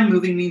saying time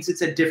moving means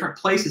it's at different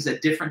places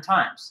at different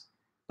times.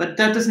 But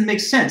that doesn't make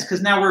sense,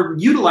 because now we're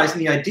utilizing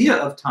the idea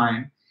of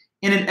time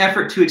in an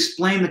effort to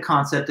explain the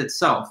concept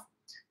itself.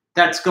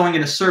 That's going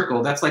in a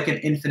circle. That's like an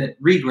infinite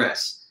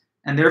regress,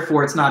 and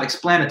therefore it's not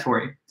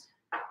explanatory.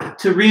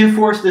 To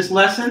reinforce this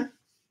lesson,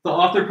 the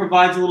author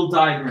provides a little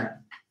diagram.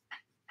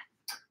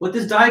 What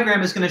this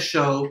diagram is going to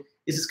show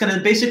is it's going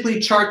to basically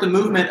chart the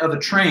movement of a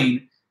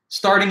train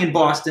starting in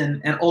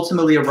Boston and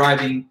ultimately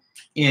arriving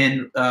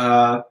in,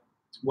 what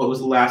was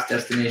the last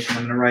destination?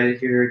 I'm going to write it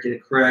here, get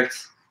it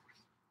correct.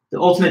 The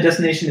ultimate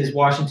destination is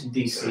Washington,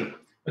 D.C.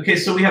 Okay,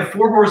 so we have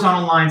 4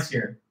 horizontal lines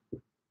here.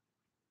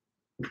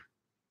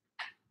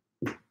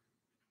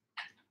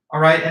 All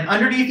right, and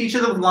underneath each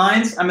of those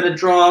lines, I'm going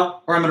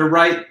to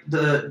write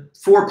the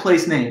 4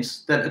 place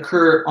names that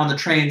occur on the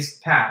train's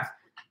path,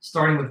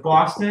 starting with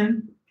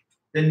Boston,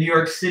 then New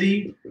York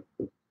City,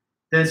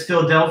 then it's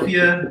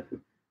Philadelphia,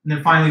 and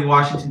then finally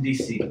Washington,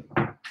 D.C.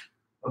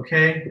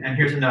 Okay, and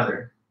here's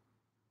another.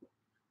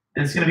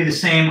 And it's going to be the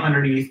same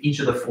underneath each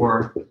of the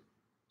 4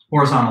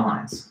 horizontal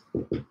lines.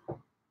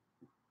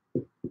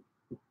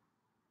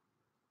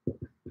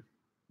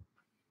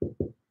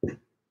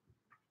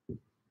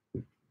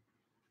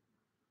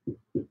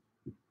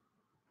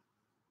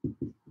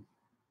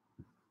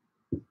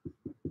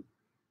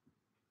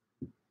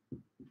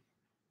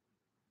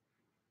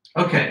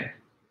 Okay,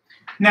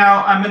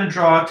 now I'm going to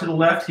draw to the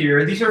left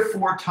here. These are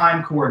 4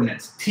 time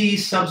coordinates. T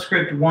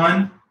subscript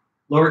 1,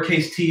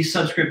 lowercase t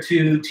subscript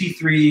 2,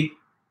 T3,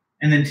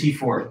 and then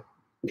T4.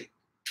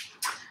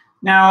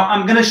 Now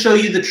I'm going to show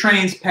you the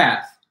train's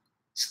path.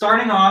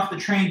 Starting off, the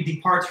train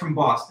departs from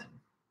Boston.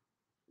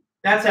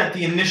 That's at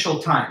the initial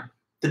time,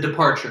 the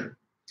departure.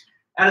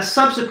 At a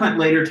subsequent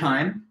later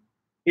time,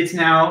 it's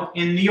now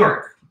in New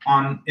York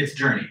on its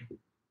journey.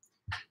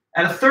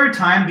 At a third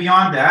time,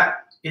 beyond that,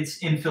 it's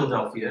in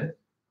Philadelphia.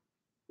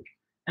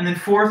 And then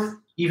fourth,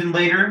 even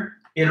later,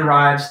 it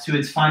arrives to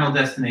its final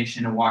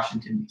destination in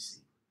Washington, D.C.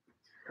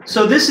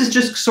 So this is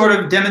just sort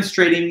of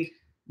demonstrating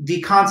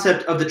the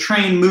concept of the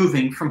train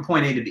moving from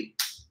point A to B.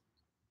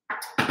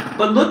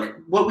 But look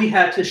what we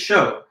had to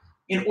show.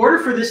 In order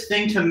for this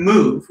thing to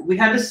move, we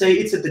had to say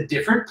it's at the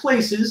different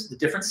places, the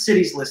different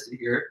cities listed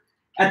here,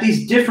 at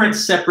these different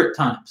separate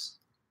times.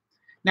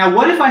 Now,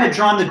 what if I had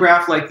drawn the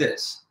graph like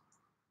this?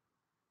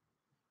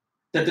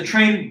 That the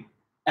train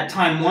at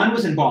time 1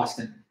 was in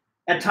Boston,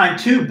 at time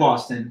 2,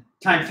 Boston,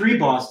 time 3,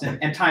 Boston,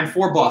 and time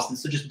 4, Boston.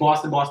 So just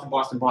Boston, Boston,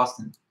 Boston,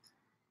 Boston.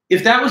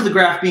 If that was the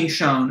graph being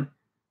shown,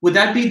 would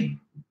that be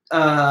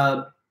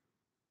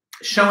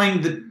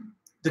showing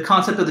the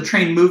concept of the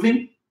train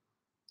moving?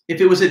 If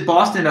it was at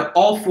Boston at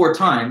all 4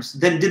 times,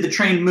 then did the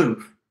train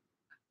move?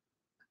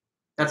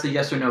 That's a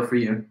yes or no for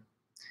you.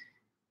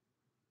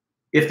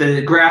 If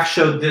the graph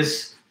showed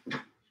this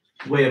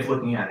way of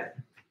looking at it.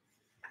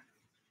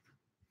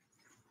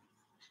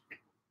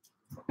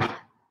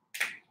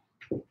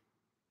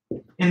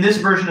 In this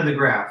version of the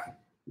graph,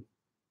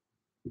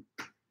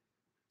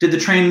 did the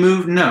train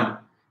move? No.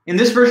 In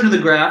this version of the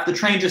graph, the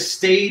train just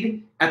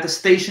stayed at the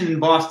station in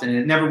Boston and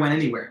it never went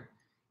anywhere.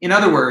 In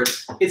other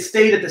words, it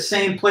stayed at the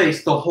same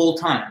place the whole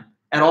time.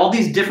 At all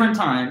these different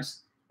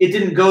times, it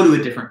didn't go to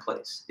a different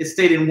place. It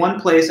stayed in one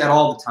place at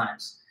all the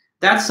times.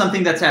 That's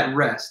something that's at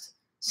rest,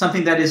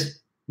 something that is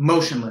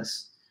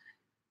motionless.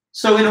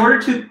 So in order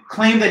to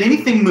claim that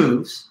anything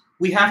moves,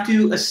 we have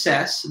to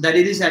assess that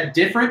it is at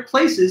different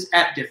places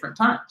at different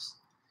times.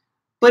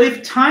 But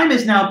if time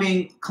is now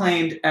being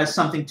claimed as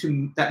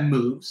something that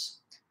moves,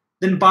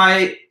 then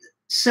by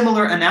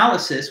similar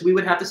analysis, we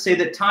would have to say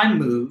that time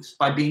moves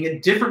by being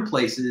at different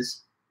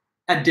places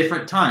at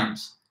different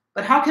times.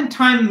 But how can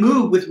time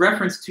move with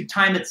reference to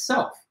time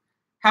itself?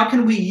 How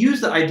can we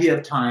use the idea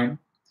of time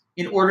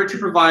in order to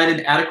provide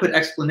an adequate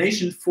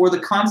explanation for the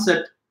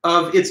concept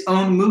of its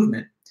own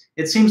movement?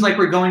 It seems like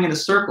we're going in a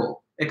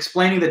circle,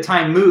 explaining that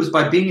time moves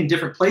by being in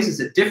different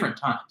places at different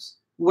times.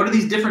 What are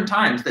these different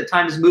times that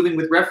time is moving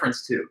with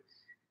reference to?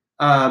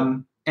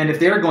 And if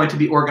they're going to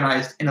be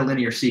organized in a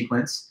linear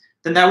sequence,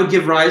 then that would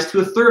give rise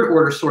to a third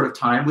order sort of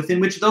time within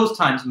which those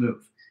times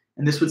move.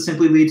 And this would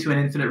simply lead to an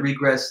infinite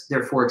regress,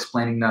 therefore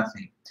explaining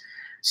nothing.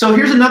 So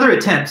here's another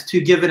attempt to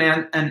give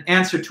an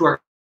answer to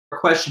our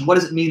question, what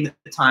does it mean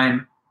that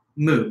time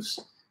moves?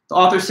 The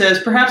author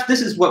says, perhaps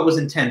this is what was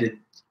intended.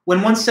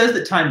 When one says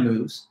that time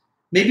moves,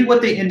 maybe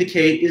what they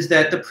indicate is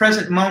that the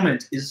present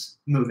moment is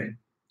moving.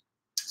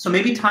 So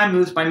maybe time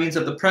moves by means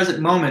of the present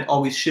moment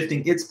always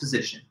shifting its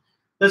position.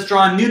 Let's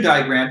draw a new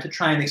diagram to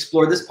try and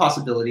explore this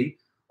possibility,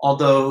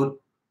 although,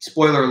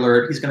 spoiler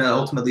alert, he's going to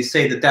ultimately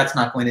say that that's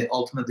not going to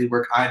ultimately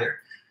work either.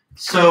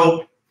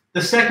 So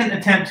the second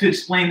attempt to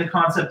explain the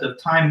concept of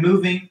time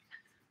moving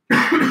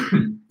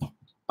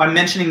by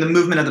mentioning the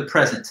movement of the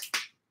present.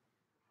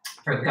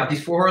 All right, we've got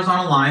these four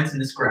horizontal lines in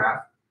this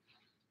graph.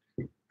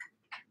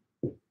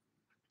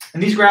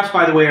 And these graphs,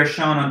 by the way, are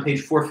shown on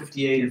page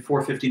 458 and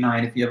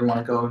 459 if you ever want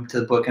to go into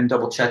the book and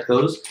double check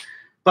those.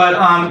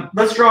 But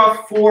let's draw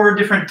four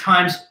different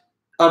times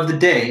of the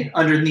day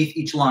underneath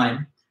each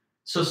line.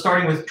 So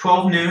starting with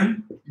 12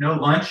 noon,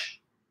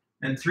 lunch,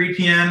 and 3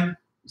 p.m.,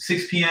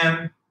 6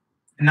 p.m.,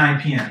 and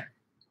 9 p.m.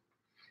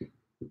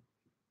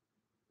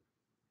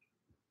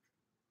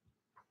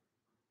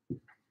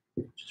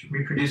 Just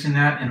reproducing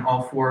that in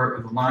all four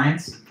of the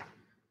lines.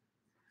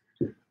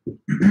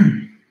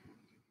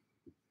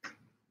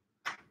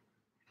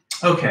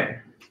 Okay.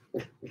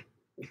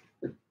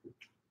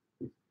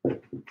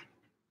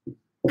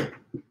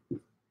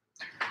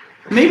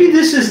 Maybe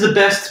this is the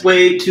best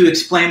way to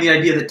explain the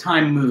idea that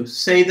time moves.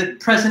 Say that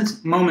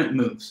present moment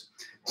moves.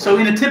 So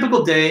in a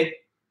typical day,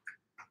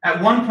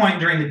 at one point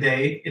during the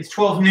day, it's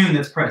 12 noon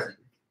that's present.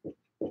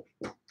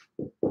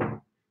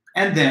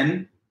 And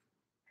then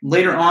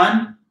later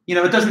on,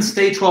 it doesn't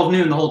stay 12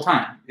 noon the whole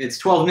time. It's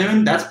 12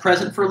 noon, that's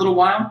present for a little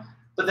while.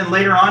 But then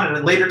later on, at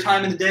a later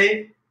time in the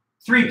day,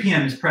 3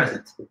 p.m. is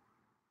present.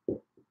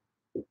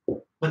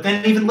 But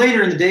then even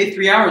later in the day,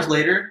 3 hours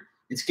later,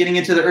 it's getting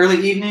into the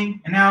early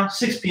evening, and now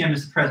 6 p.m.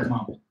 is the present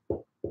moment.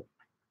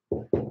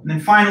 And then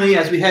finally,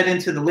 as we head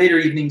into the later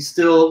evening,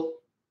 still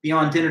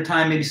beyond dinner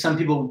time, maybe some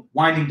people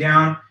winding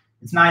down,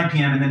 it's 9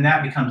 p.m., and then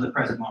that becomes the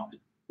present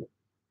moment.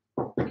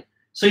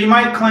 So you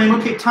might claim,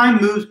 okay, time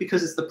moves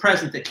because it's the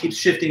present that keeps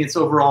shifting its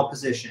overall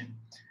position.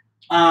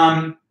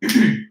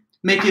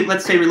 Make it,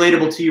 let's say,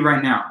 relatable to you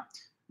right now.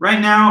 Right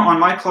now, on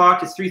my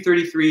clock, it's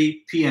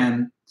 3:33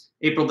 p.m.,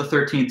 April the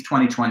 13th,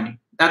 2020.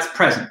 That's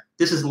present.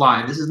 This is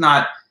live. This is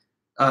not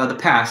the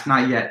past,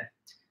 not yet.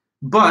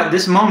 But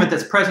this moment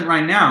that's present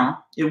right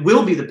now, it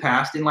will be the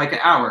past in like an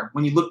hour.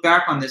 When you look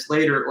back on this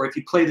later, or if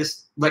you play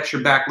this lecture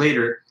back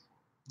later,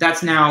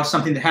 that's now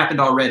something that happened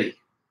already.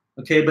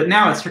 Okay, but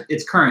now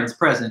it's current, it's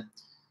present.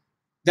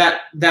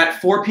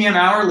 That 4 p.m.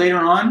 hour later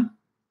on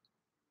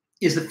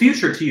is the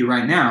future to you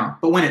right now.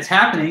 But when it's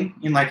happening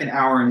in like an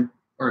hour,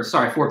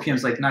 4 p.m.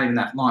 is like not even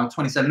that long,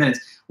 27 minutes.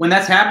 When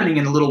that's happening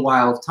in a little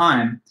while of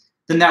time,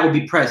 then that will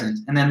be present.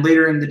 And then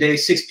later in the day,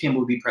 6 p.m.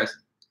 will be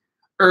present.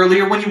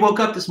 Earlier when you woke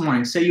up this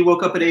morning, say you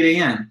woke up at 8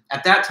 a.m.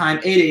 At that time,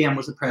 8 a.m.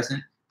 was the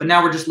present, but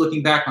now we're just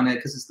looking back on it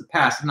because it's the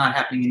past. It's not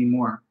happening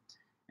anymore.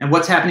 And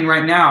what's happening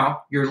right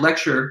now, your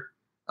lecture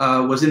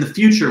was in the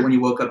future when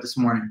you woke up this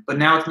morning, but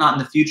now it's not in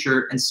the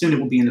future, and soon it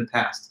will be in the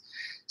past.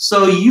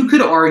 So you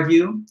could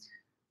argue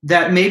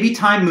that maybe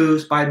time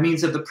moves by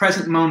means of the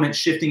present moment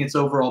shifting its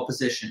overall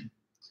position.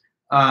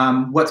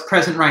 What's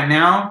present right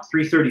now,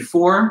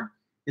 3:34,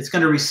 it's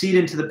going to recede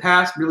into the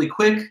past really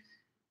quick,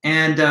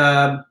 and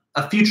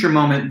a future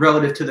moment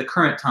relative to the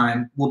current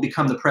time will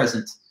become the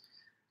present.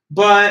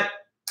 But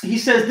he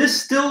says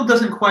this still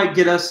doesn't quite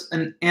get us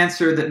an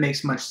answer that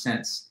makes much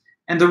sense.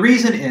 And the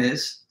reason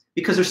is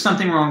because there's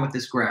something wrong with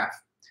this graph.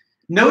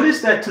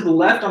 Notice that to the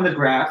left on the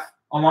graph,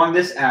 along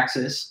this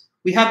axis,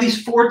 we have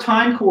these four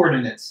time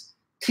coordinates,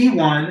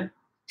 T1,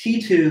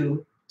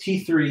 T2,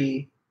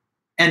 T3,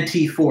 and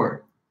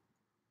T4.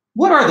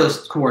 What are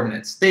those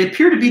coordinates? They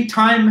appear to be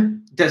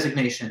time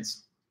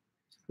designations.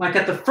 Like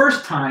at the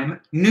first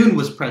time, noon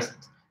was present.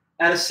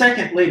 At a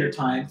second later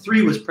time,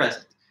 3 was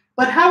present.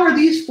 But how are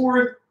these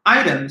four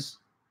items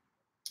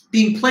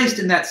being placed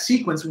in that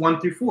sequence 1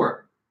 through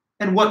 4?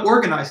 And what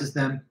organizes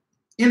them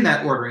in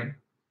that ordering?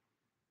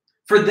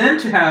 For them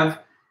to have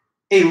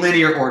a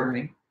linear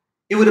ordering,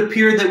 it would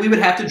appear that we would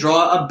have to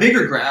draw a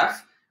bigger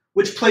graph,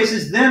 which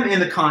places them in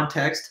the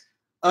context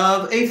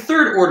of a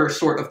third order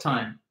sort of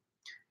time.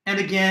 And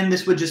again,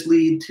 this would just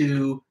lead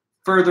to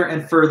further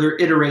and further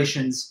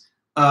iterations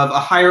of a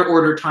higher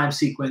order time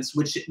sequence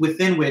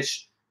within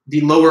which the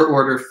lower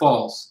order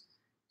falls.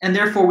 And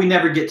therefore, we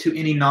never get to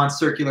any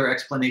non-circular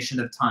explanation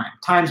of time.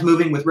 Time's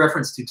moving with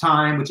reference to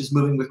time, which is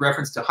moving with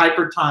reference to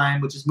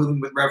hypertime, which is moving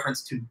with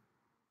reference to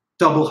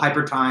double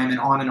hypertime, and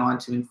on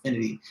to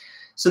infinity.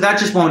 So that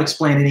just won't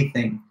explain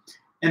anything.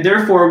 And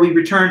therefore, we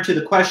return to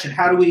the question,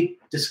 how do we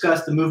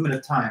discuss the movement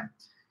of time?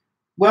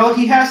 Well,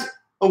 he has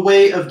a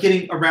way of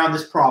getting around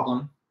this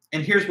problem,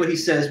 and here's what he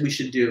says we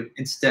should do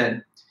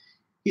instead.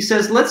 He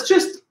says, let's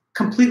just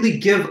completely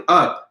give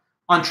up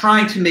on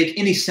trying to make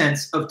any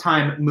sense of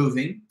time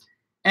moving,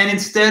 and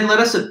instead let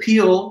us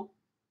appeal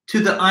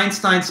to the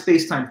Einstein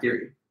spacetime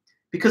theory.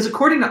 Because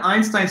according to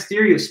Einstein's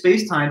theory of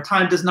spacetime,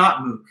 time does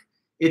not move.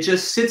 It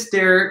just sits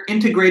there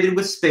integrated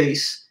with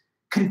space,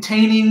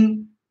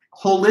 containing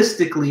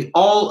holistically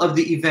all of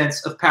the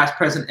events of past,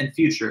 present, and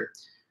future.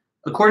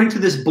 According to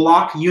this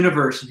block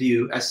universe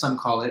view, as some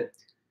call it,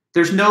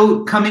 there's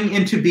no coming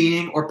into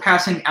being or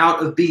passing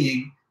out of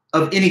being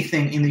of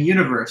anything in the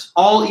universe.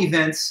 All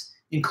events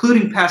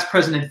including past,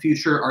 present, and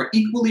future, are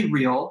equally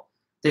real.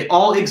 They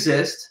all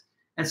exist.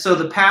 And so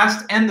the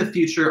past and the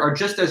future are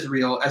just as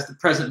real as the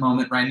present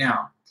moment right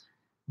now.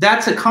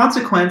 That's a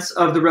consequence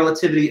of the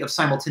relativity of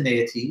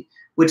simultaneity,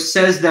 which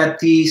says that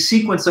the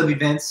sequence of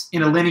events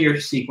in a linear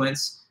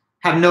sequence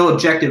have no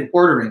objective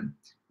ordering.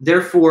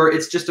 Therefore,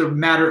 it's just a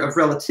matter of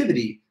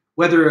relativity,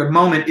 whether a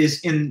moment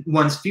is in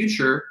one's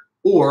future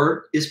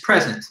or is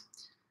present.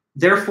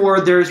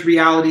 Therefore, there's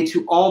reality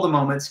to all the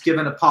moments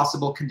given a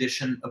possible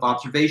condition of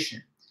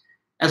observation.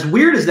 As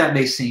weird as that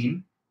may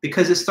seem,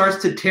 because it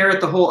starts to tear at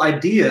the whole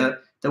idea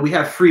that we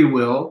have free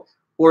will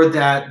or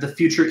that the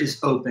future is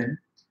open,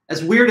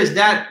 as weird as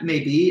that may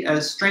be,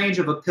 as strange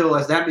of a pill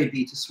as that may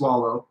be to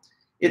swallow,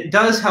 it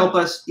does help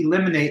us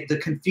eliminate the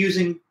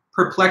confusing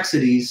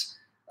perplexities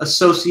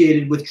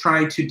associated with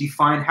trying to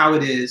define how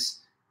it is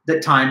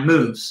that time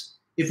moves.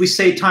 If we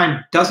say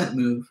time doesn't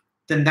move,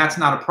 then that's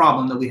not a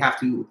problem that we have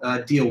to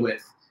deal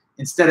with.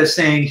 Instead of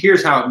saying,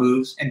 here's how it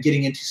moves, and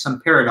getting into some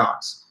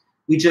paradox,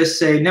 we just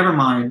say, never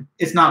mind,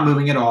 it's not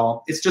moving at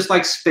all. It's just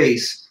like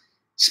space.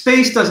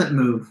 Space doesn't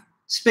move.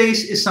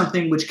 Space is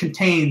something which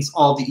contains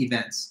all the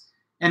events.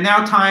 And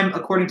now time,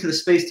 according to the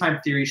space-time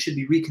theory, should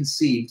be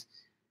reconceived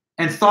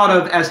and thought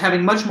of as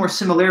having much more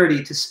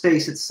similarity to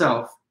space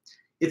itself.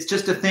 It's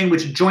just a thing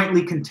which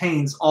jointly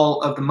contains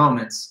all of the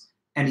moments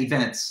and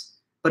events,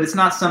 but it's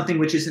not something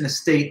which is in a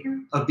state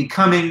of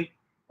becoming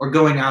or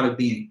going out of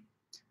being.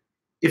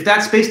 If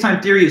that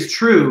space-time theory is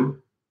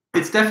true,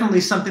 it's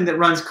definitely something that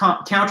runs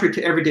counter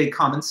to everyday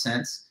common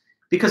sense,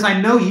 because I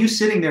know you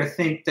sitting there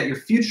think that your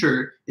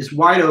future is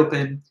wide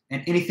open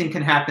and anything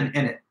can happen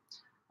in it.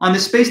 On the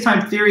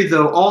space-time theory,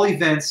 though, all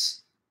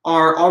events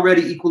are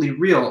already equally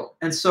real.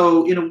 And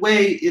so, in a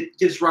way, it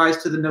gives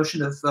rise to the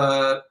notion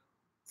of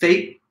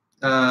fate,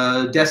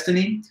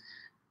 destiny.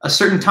 A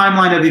certain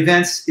timeline of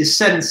events is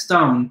set in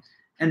stone,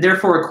 and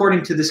therefore,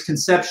 according to this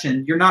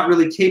conception, you're not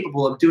really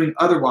capable of doing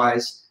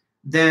otherwise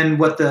than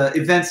what the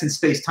events in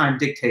space-time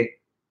dictate.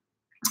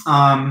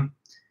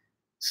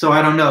 So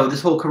I don't know,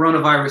 this whole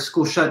coronavirus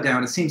school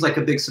shutdown, it seems like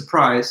a big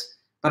surprise,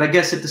 but I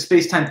guess if the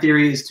space-time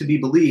theory is to be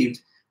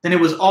believed, then it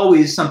was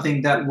always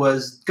something that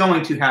was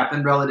going to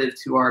happen relative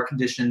to our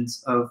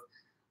conditions of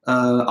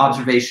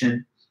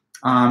observation.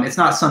 It's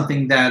not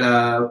something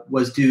that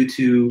was due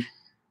to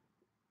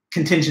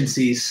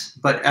contingencies,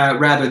 but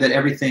rather that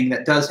everything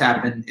that does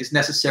happen is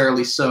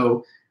necessarily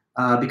so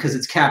because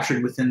it's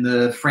captured within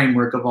the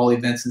framework of all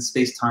events in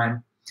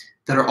space-time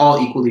that are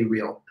all equally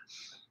real.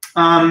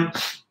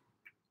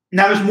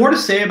 Now, there's more to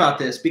say about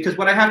this, because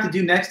what I have to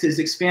do next is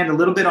expand a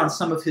little bit on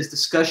some of his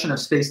discussion of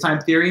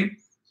space-time theory.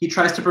 He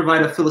tries to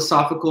provide a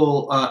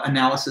philosophical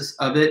analysis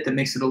of it that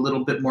makes it a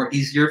little bit more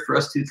easier for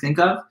us to think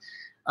of.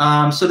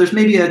 So there's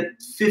maybe a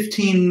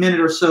 15-minute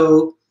or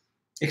so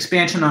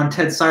expansion on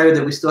Ted Sider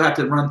that we still have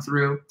to run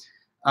through.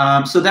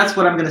 So that's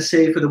what I'm going to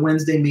say for the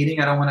Wednesday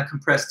meeting. I don't want to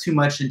compress too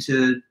much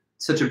into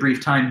such a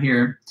brief time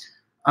here.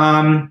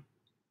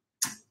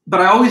 But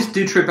I always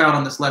do trip out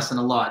on this lesson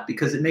a lot,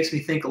 because it makes me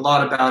think a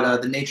lot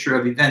about the nature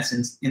of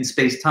events in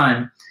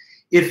space-time.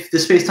 If the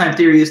space-time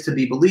theory is to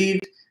be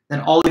believed,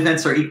 then all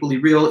events are equally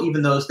real,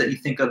 even those that you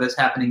think of as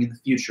happening in the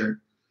future.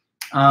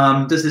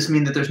 Does this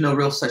mean that there's no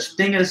real such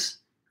thing as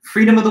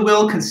freedom of the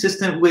will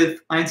consistent with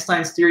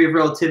Einstein's theory of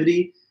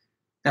relativity?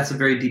 That's a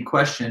very deep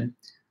question.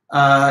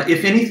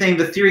 If anything,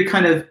 the theory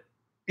kind of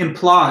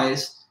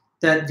implies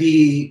that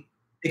the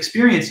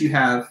experience you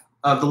have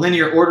of the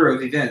linear order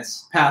of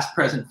events, past,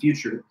 present,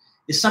 future,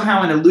 is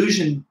somehow an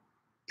illusion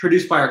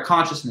produced by our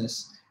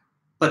consciousness,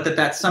 but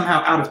that's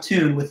somehow out of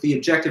tune with the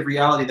objective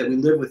reality that we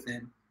live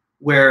within,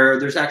 where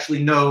there's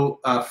actually no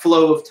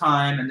flow of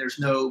time and there's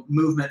no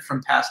movement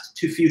from past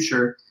to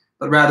future,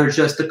 but rather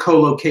just the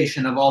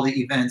co-location of all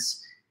the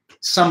events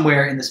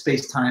somewhere in the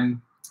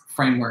space-time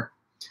framework.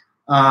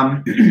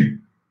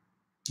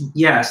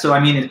 Yeah, so I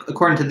mean,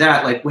 according to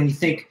that, like when you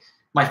think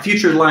my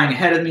future is lying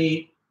ahead of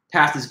me,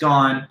 past is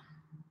gone,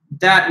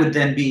 that would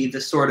then be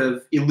the sort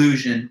of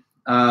illusion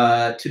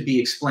to be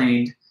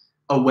explained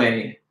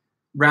away,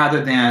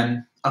 rather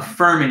than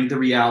affirming the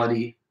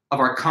reality of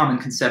our common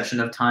conception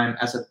of time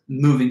as a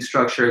moving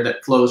structure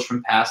that flows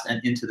from past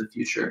and into the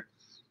future.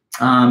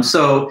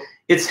 So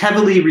it's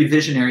heavily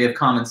revisionary of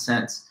common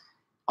sense.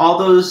 All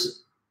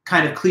those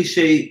kind of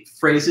cliche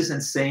phrases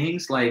and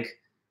sayings like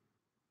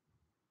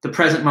the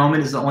present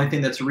moment is the only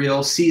thing that's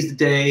real, seize the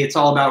day, it's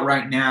all about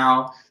right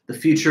now, the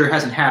future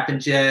hasn't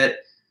happened yet.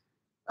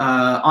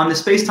 On the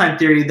space-time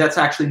theory, that's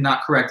actually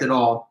not correct at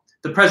all.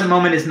 The present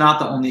moment is not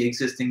the only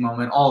existing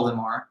moment, all of them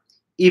are.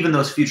 Even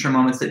those future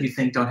moments that you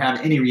think don't have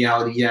any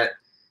reality yet.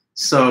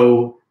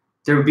 So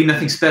there would be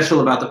nothing special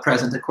about the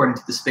present according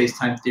to the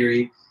space-time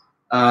theory.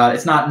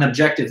 It's not an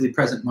objectively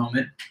present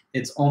moment.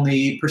 It's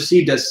only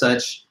perceived as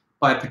such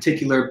by a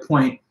particular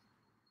point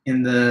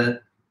in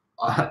the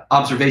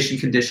observation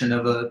condition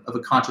of a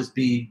conscious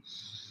being.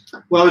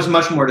 Well, there's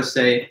much more to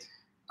say,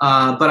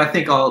 but I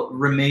think I'll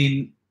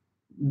remain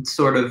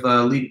sort of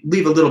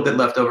leave a little bit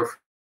left over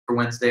for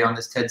Wednesday on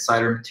this Ted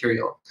Sider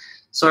material.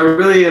 So I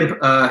really am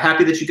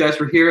happy that you guys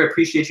were here. I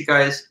appreciate you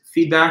guys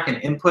feedback and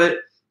input.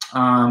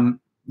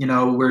 You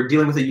know, we're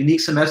dealing with a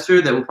unique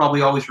semester that we'll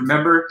probably always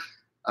remember,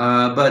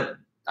 but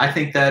I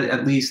think that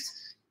at least,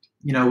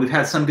 you know, we've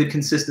had some good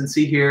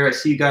consistency here. I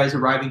see you guys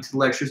arriving to the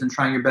lectures and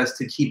trying your best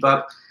to keep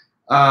up.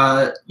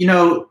 You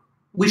know,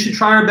 we should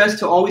try our best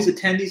to always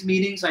attend these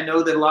meetings. I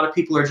know that a lot of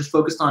people are just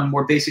focused on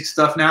more basic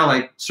stuff now,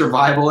 like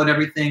survival and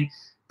everything.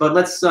 But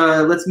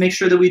let's make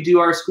sure that we do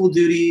our school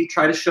duty,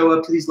 try to show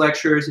up to these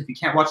lectures. If you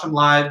can't watch them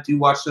live, do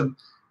watch them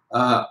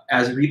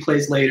as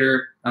replays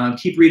later.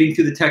 Keep reading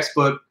through the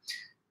textbook.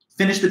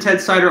 Finish the Ted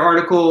Sider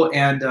article,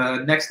 and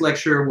next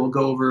lecture we'll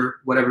go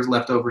over whatever's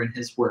left over in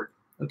his work.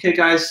 Okay,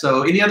 guys,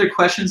 so any other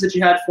questions that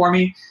you had for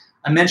me?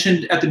 I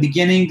mentioned at the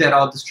beginning that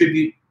I'll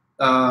distribute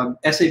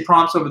essay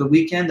prompts over the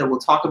weekend that we'll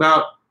talk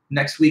about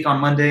next week on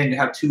Monday, and you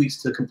have 2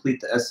 weeks to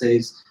complete the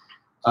essays.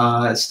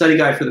 Study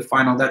guide for the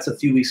final, that's a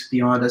few weeks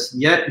beyond us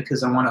yet,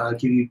 because I want to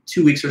give you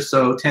 2 weeks or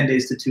so, 10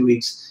 days to 2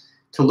 weeks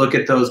to look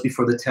at those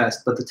before the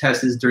test. But the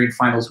test is during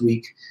finals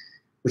week,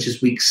 which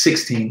is week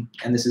 16,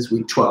 and this is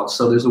week 12.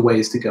 So there's a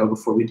ways to go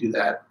before we do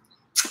that.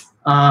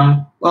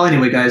 Well,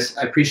 anyway, guys,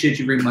 I appreciate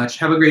you very much.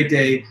 Have a great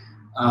day.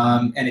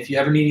 And if you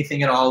ever need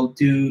anything at all,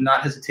 do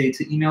not hesitate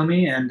to email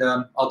me, and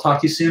I'll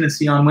talk to you soon and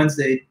see you on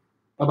Wednesday.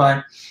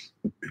 Bye-bye.